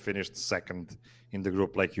Croatia finished second in the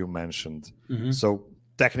group, like you mentioned. Mm-hmm. So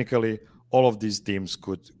technically, all of these teams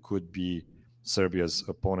could be Serbia's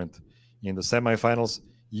opponent in the semifinals.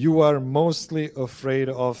 You are mostly afraid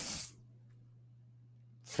of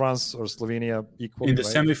France or Slovenia equally in the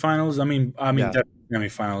semifinals. That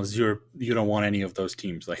semifinals, you don't want any of those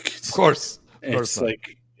teams. Of course,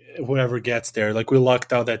 whoever gets there. We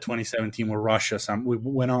lucked out that 2017 with Russia. We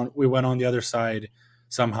went on the other side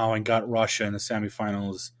somehow and got Russia in the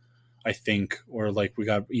semifinals, I think, or we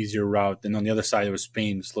got easier route. And on the other side it was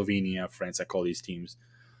Spain, Slovenia, France. I call these teams.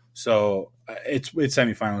 So it's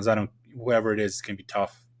semifinals. Whoever it is can be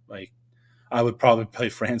tough. I would probably play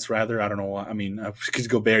France rather. I don't know why. I could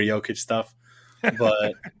go Bear Jokić stuff,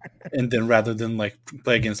 but and then rather than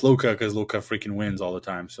play against Luka because Luka freaking wins all the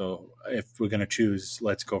time. So if we're gonna choose,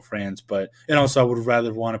 let's go France. And also I would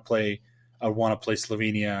rather want to play. I would want to play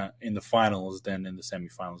Slovenia in the finals than in the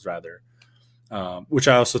semifinals rather. Which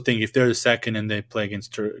I also think if they're the second and they play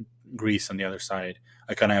against Greece on the other side,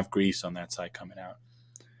 I kind of have Greece on that side coming out.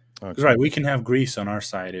 Okay. Right, we can have Greece on our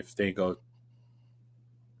side if they go.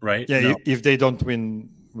 Right? Yeah, if they don't win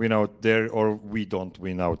win out there, or we don't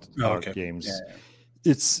win out our games. Yeah.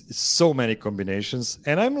 It's so many combinations,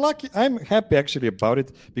 and I'm happy actually about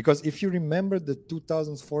it, because if you remember the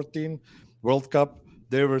 2014 World Cup,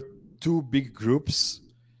 there were two big groups,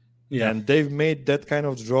 and they've made that kind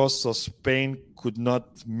of draw so Spain could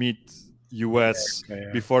not meet US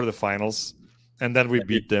before the finals, and then we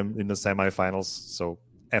beat them in the semifinals. So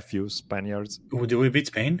F you, Spaniards. Did we beat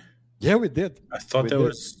Spain? Yeah, we did. I thought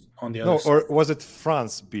was on the other side. Or was it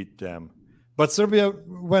France beat them? But Serbia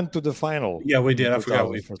went to the final. Yeah, we did. I forgot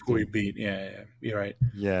who we beat. Yeah, you're right.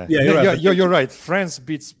 Yeah, you're right. France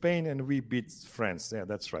beat Spain, and we beat France. Yeah,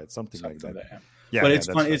 that's right. Something like that. Yeah, but it's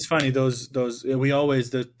funny. Right. It's funny. Those we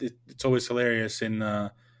always it's always hilarious in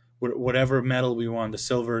whatever medal we won, the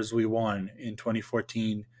silvers we won in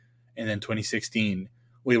 2014, and then 2016.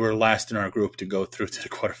 We were last in our group to go through to the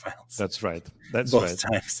quarterfinals. That's right. That's both right.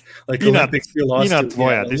 times. Like Olympics, we lost.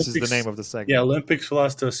 This is the name of the segment. Yeah, Olympics we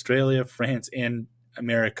lost to Australia, France, and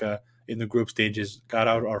America in the group stages. Got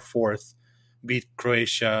out our fourth, beat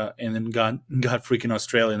Croatia, and then got freaking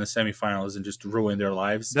Australia in the semifinals and just ruined their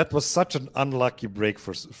lives. That was such an unlucky break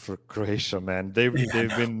for Croatia, man. They've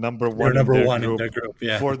been number one in their group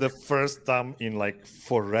for the first time in like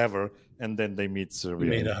forever. And then they meet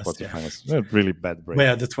Serbia in quarterfinals. A really bad break.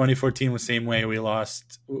 Yeah, the 2014 was the same way. We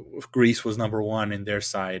lost. Greece was number one in their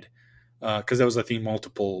side because there was, I think,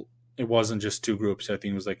 multiple. It wasn't just two groups. I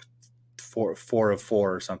think it was like four of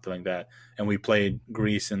four or something like that. And we played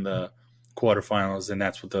Greece in the quarterfinals, and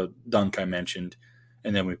that's what the dunk I mentioned.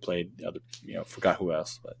 And then we played the other, forgot who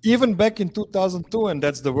else. But. Even back in 2002, and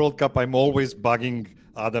that's the World Cup, I'm always bugging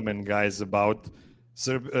Adam and guys about.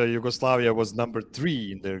 Yugoslavia was number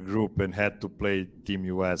 3 in their group and had to play Team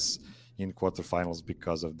US in quarterfinals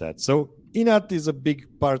because of that. So Inat is a big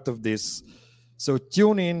part of this. So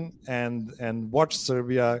tune in and watch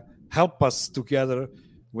Serbia. Help us together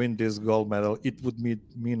win this gold medal. It would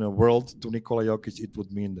mean a world to Nikola Jokić. It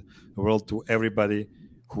would mean a world to everybody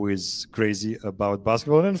who is crazy about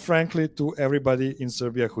basketball, and frankly to everybody in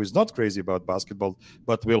Serbia who is not crazy about basketball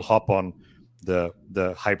but will hop on the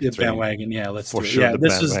hype train. Bandwagon. Let's for sure. Yeah,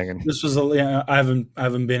 this was I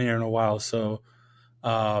haven't been here in a while, so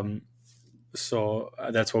that's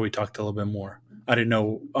why we talked a little bit more. I didn't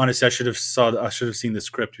know. Honestly, I should have seen the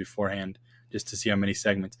script beforehand just to see how many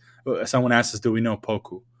segments. Someone asked us, "Do we know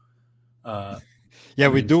Poku?"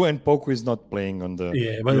 We do, and Poku is not playing on the.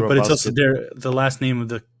 Yeah, but it's also the last name of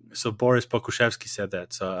the. So Boris Pokuševski said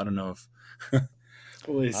that. So I don't know if.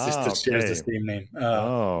 Well, his sister shares the same name.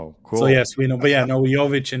 Cool. So yes, we know. But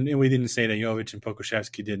Jović and we didn't say that Jović and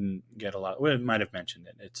Pokuševski didn't get a lot. We might have mentioned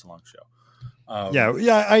it. It's a long show.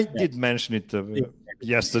 I did mention it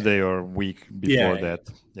yesterday or a week before that.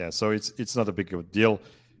 Yeah, so it's not a big of a deal.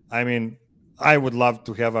 I mean, I would love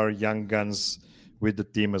to have our young guns with the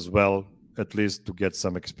team as well, at least to get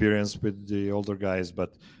some experience with the older guys.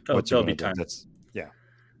 But there'll be time.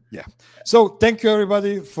 Yeah. So thank you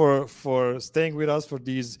everybody for staying with us for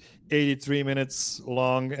these 83 minutes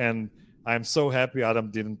long, and I'm so happy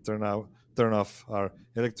Adam didn't turn off our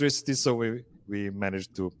electricity, so we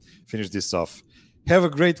managed to finish this off. Have a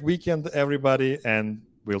great weekend, everybody, and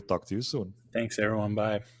we'll talk to you soon. Thanks, everyone.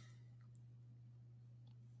 Bye.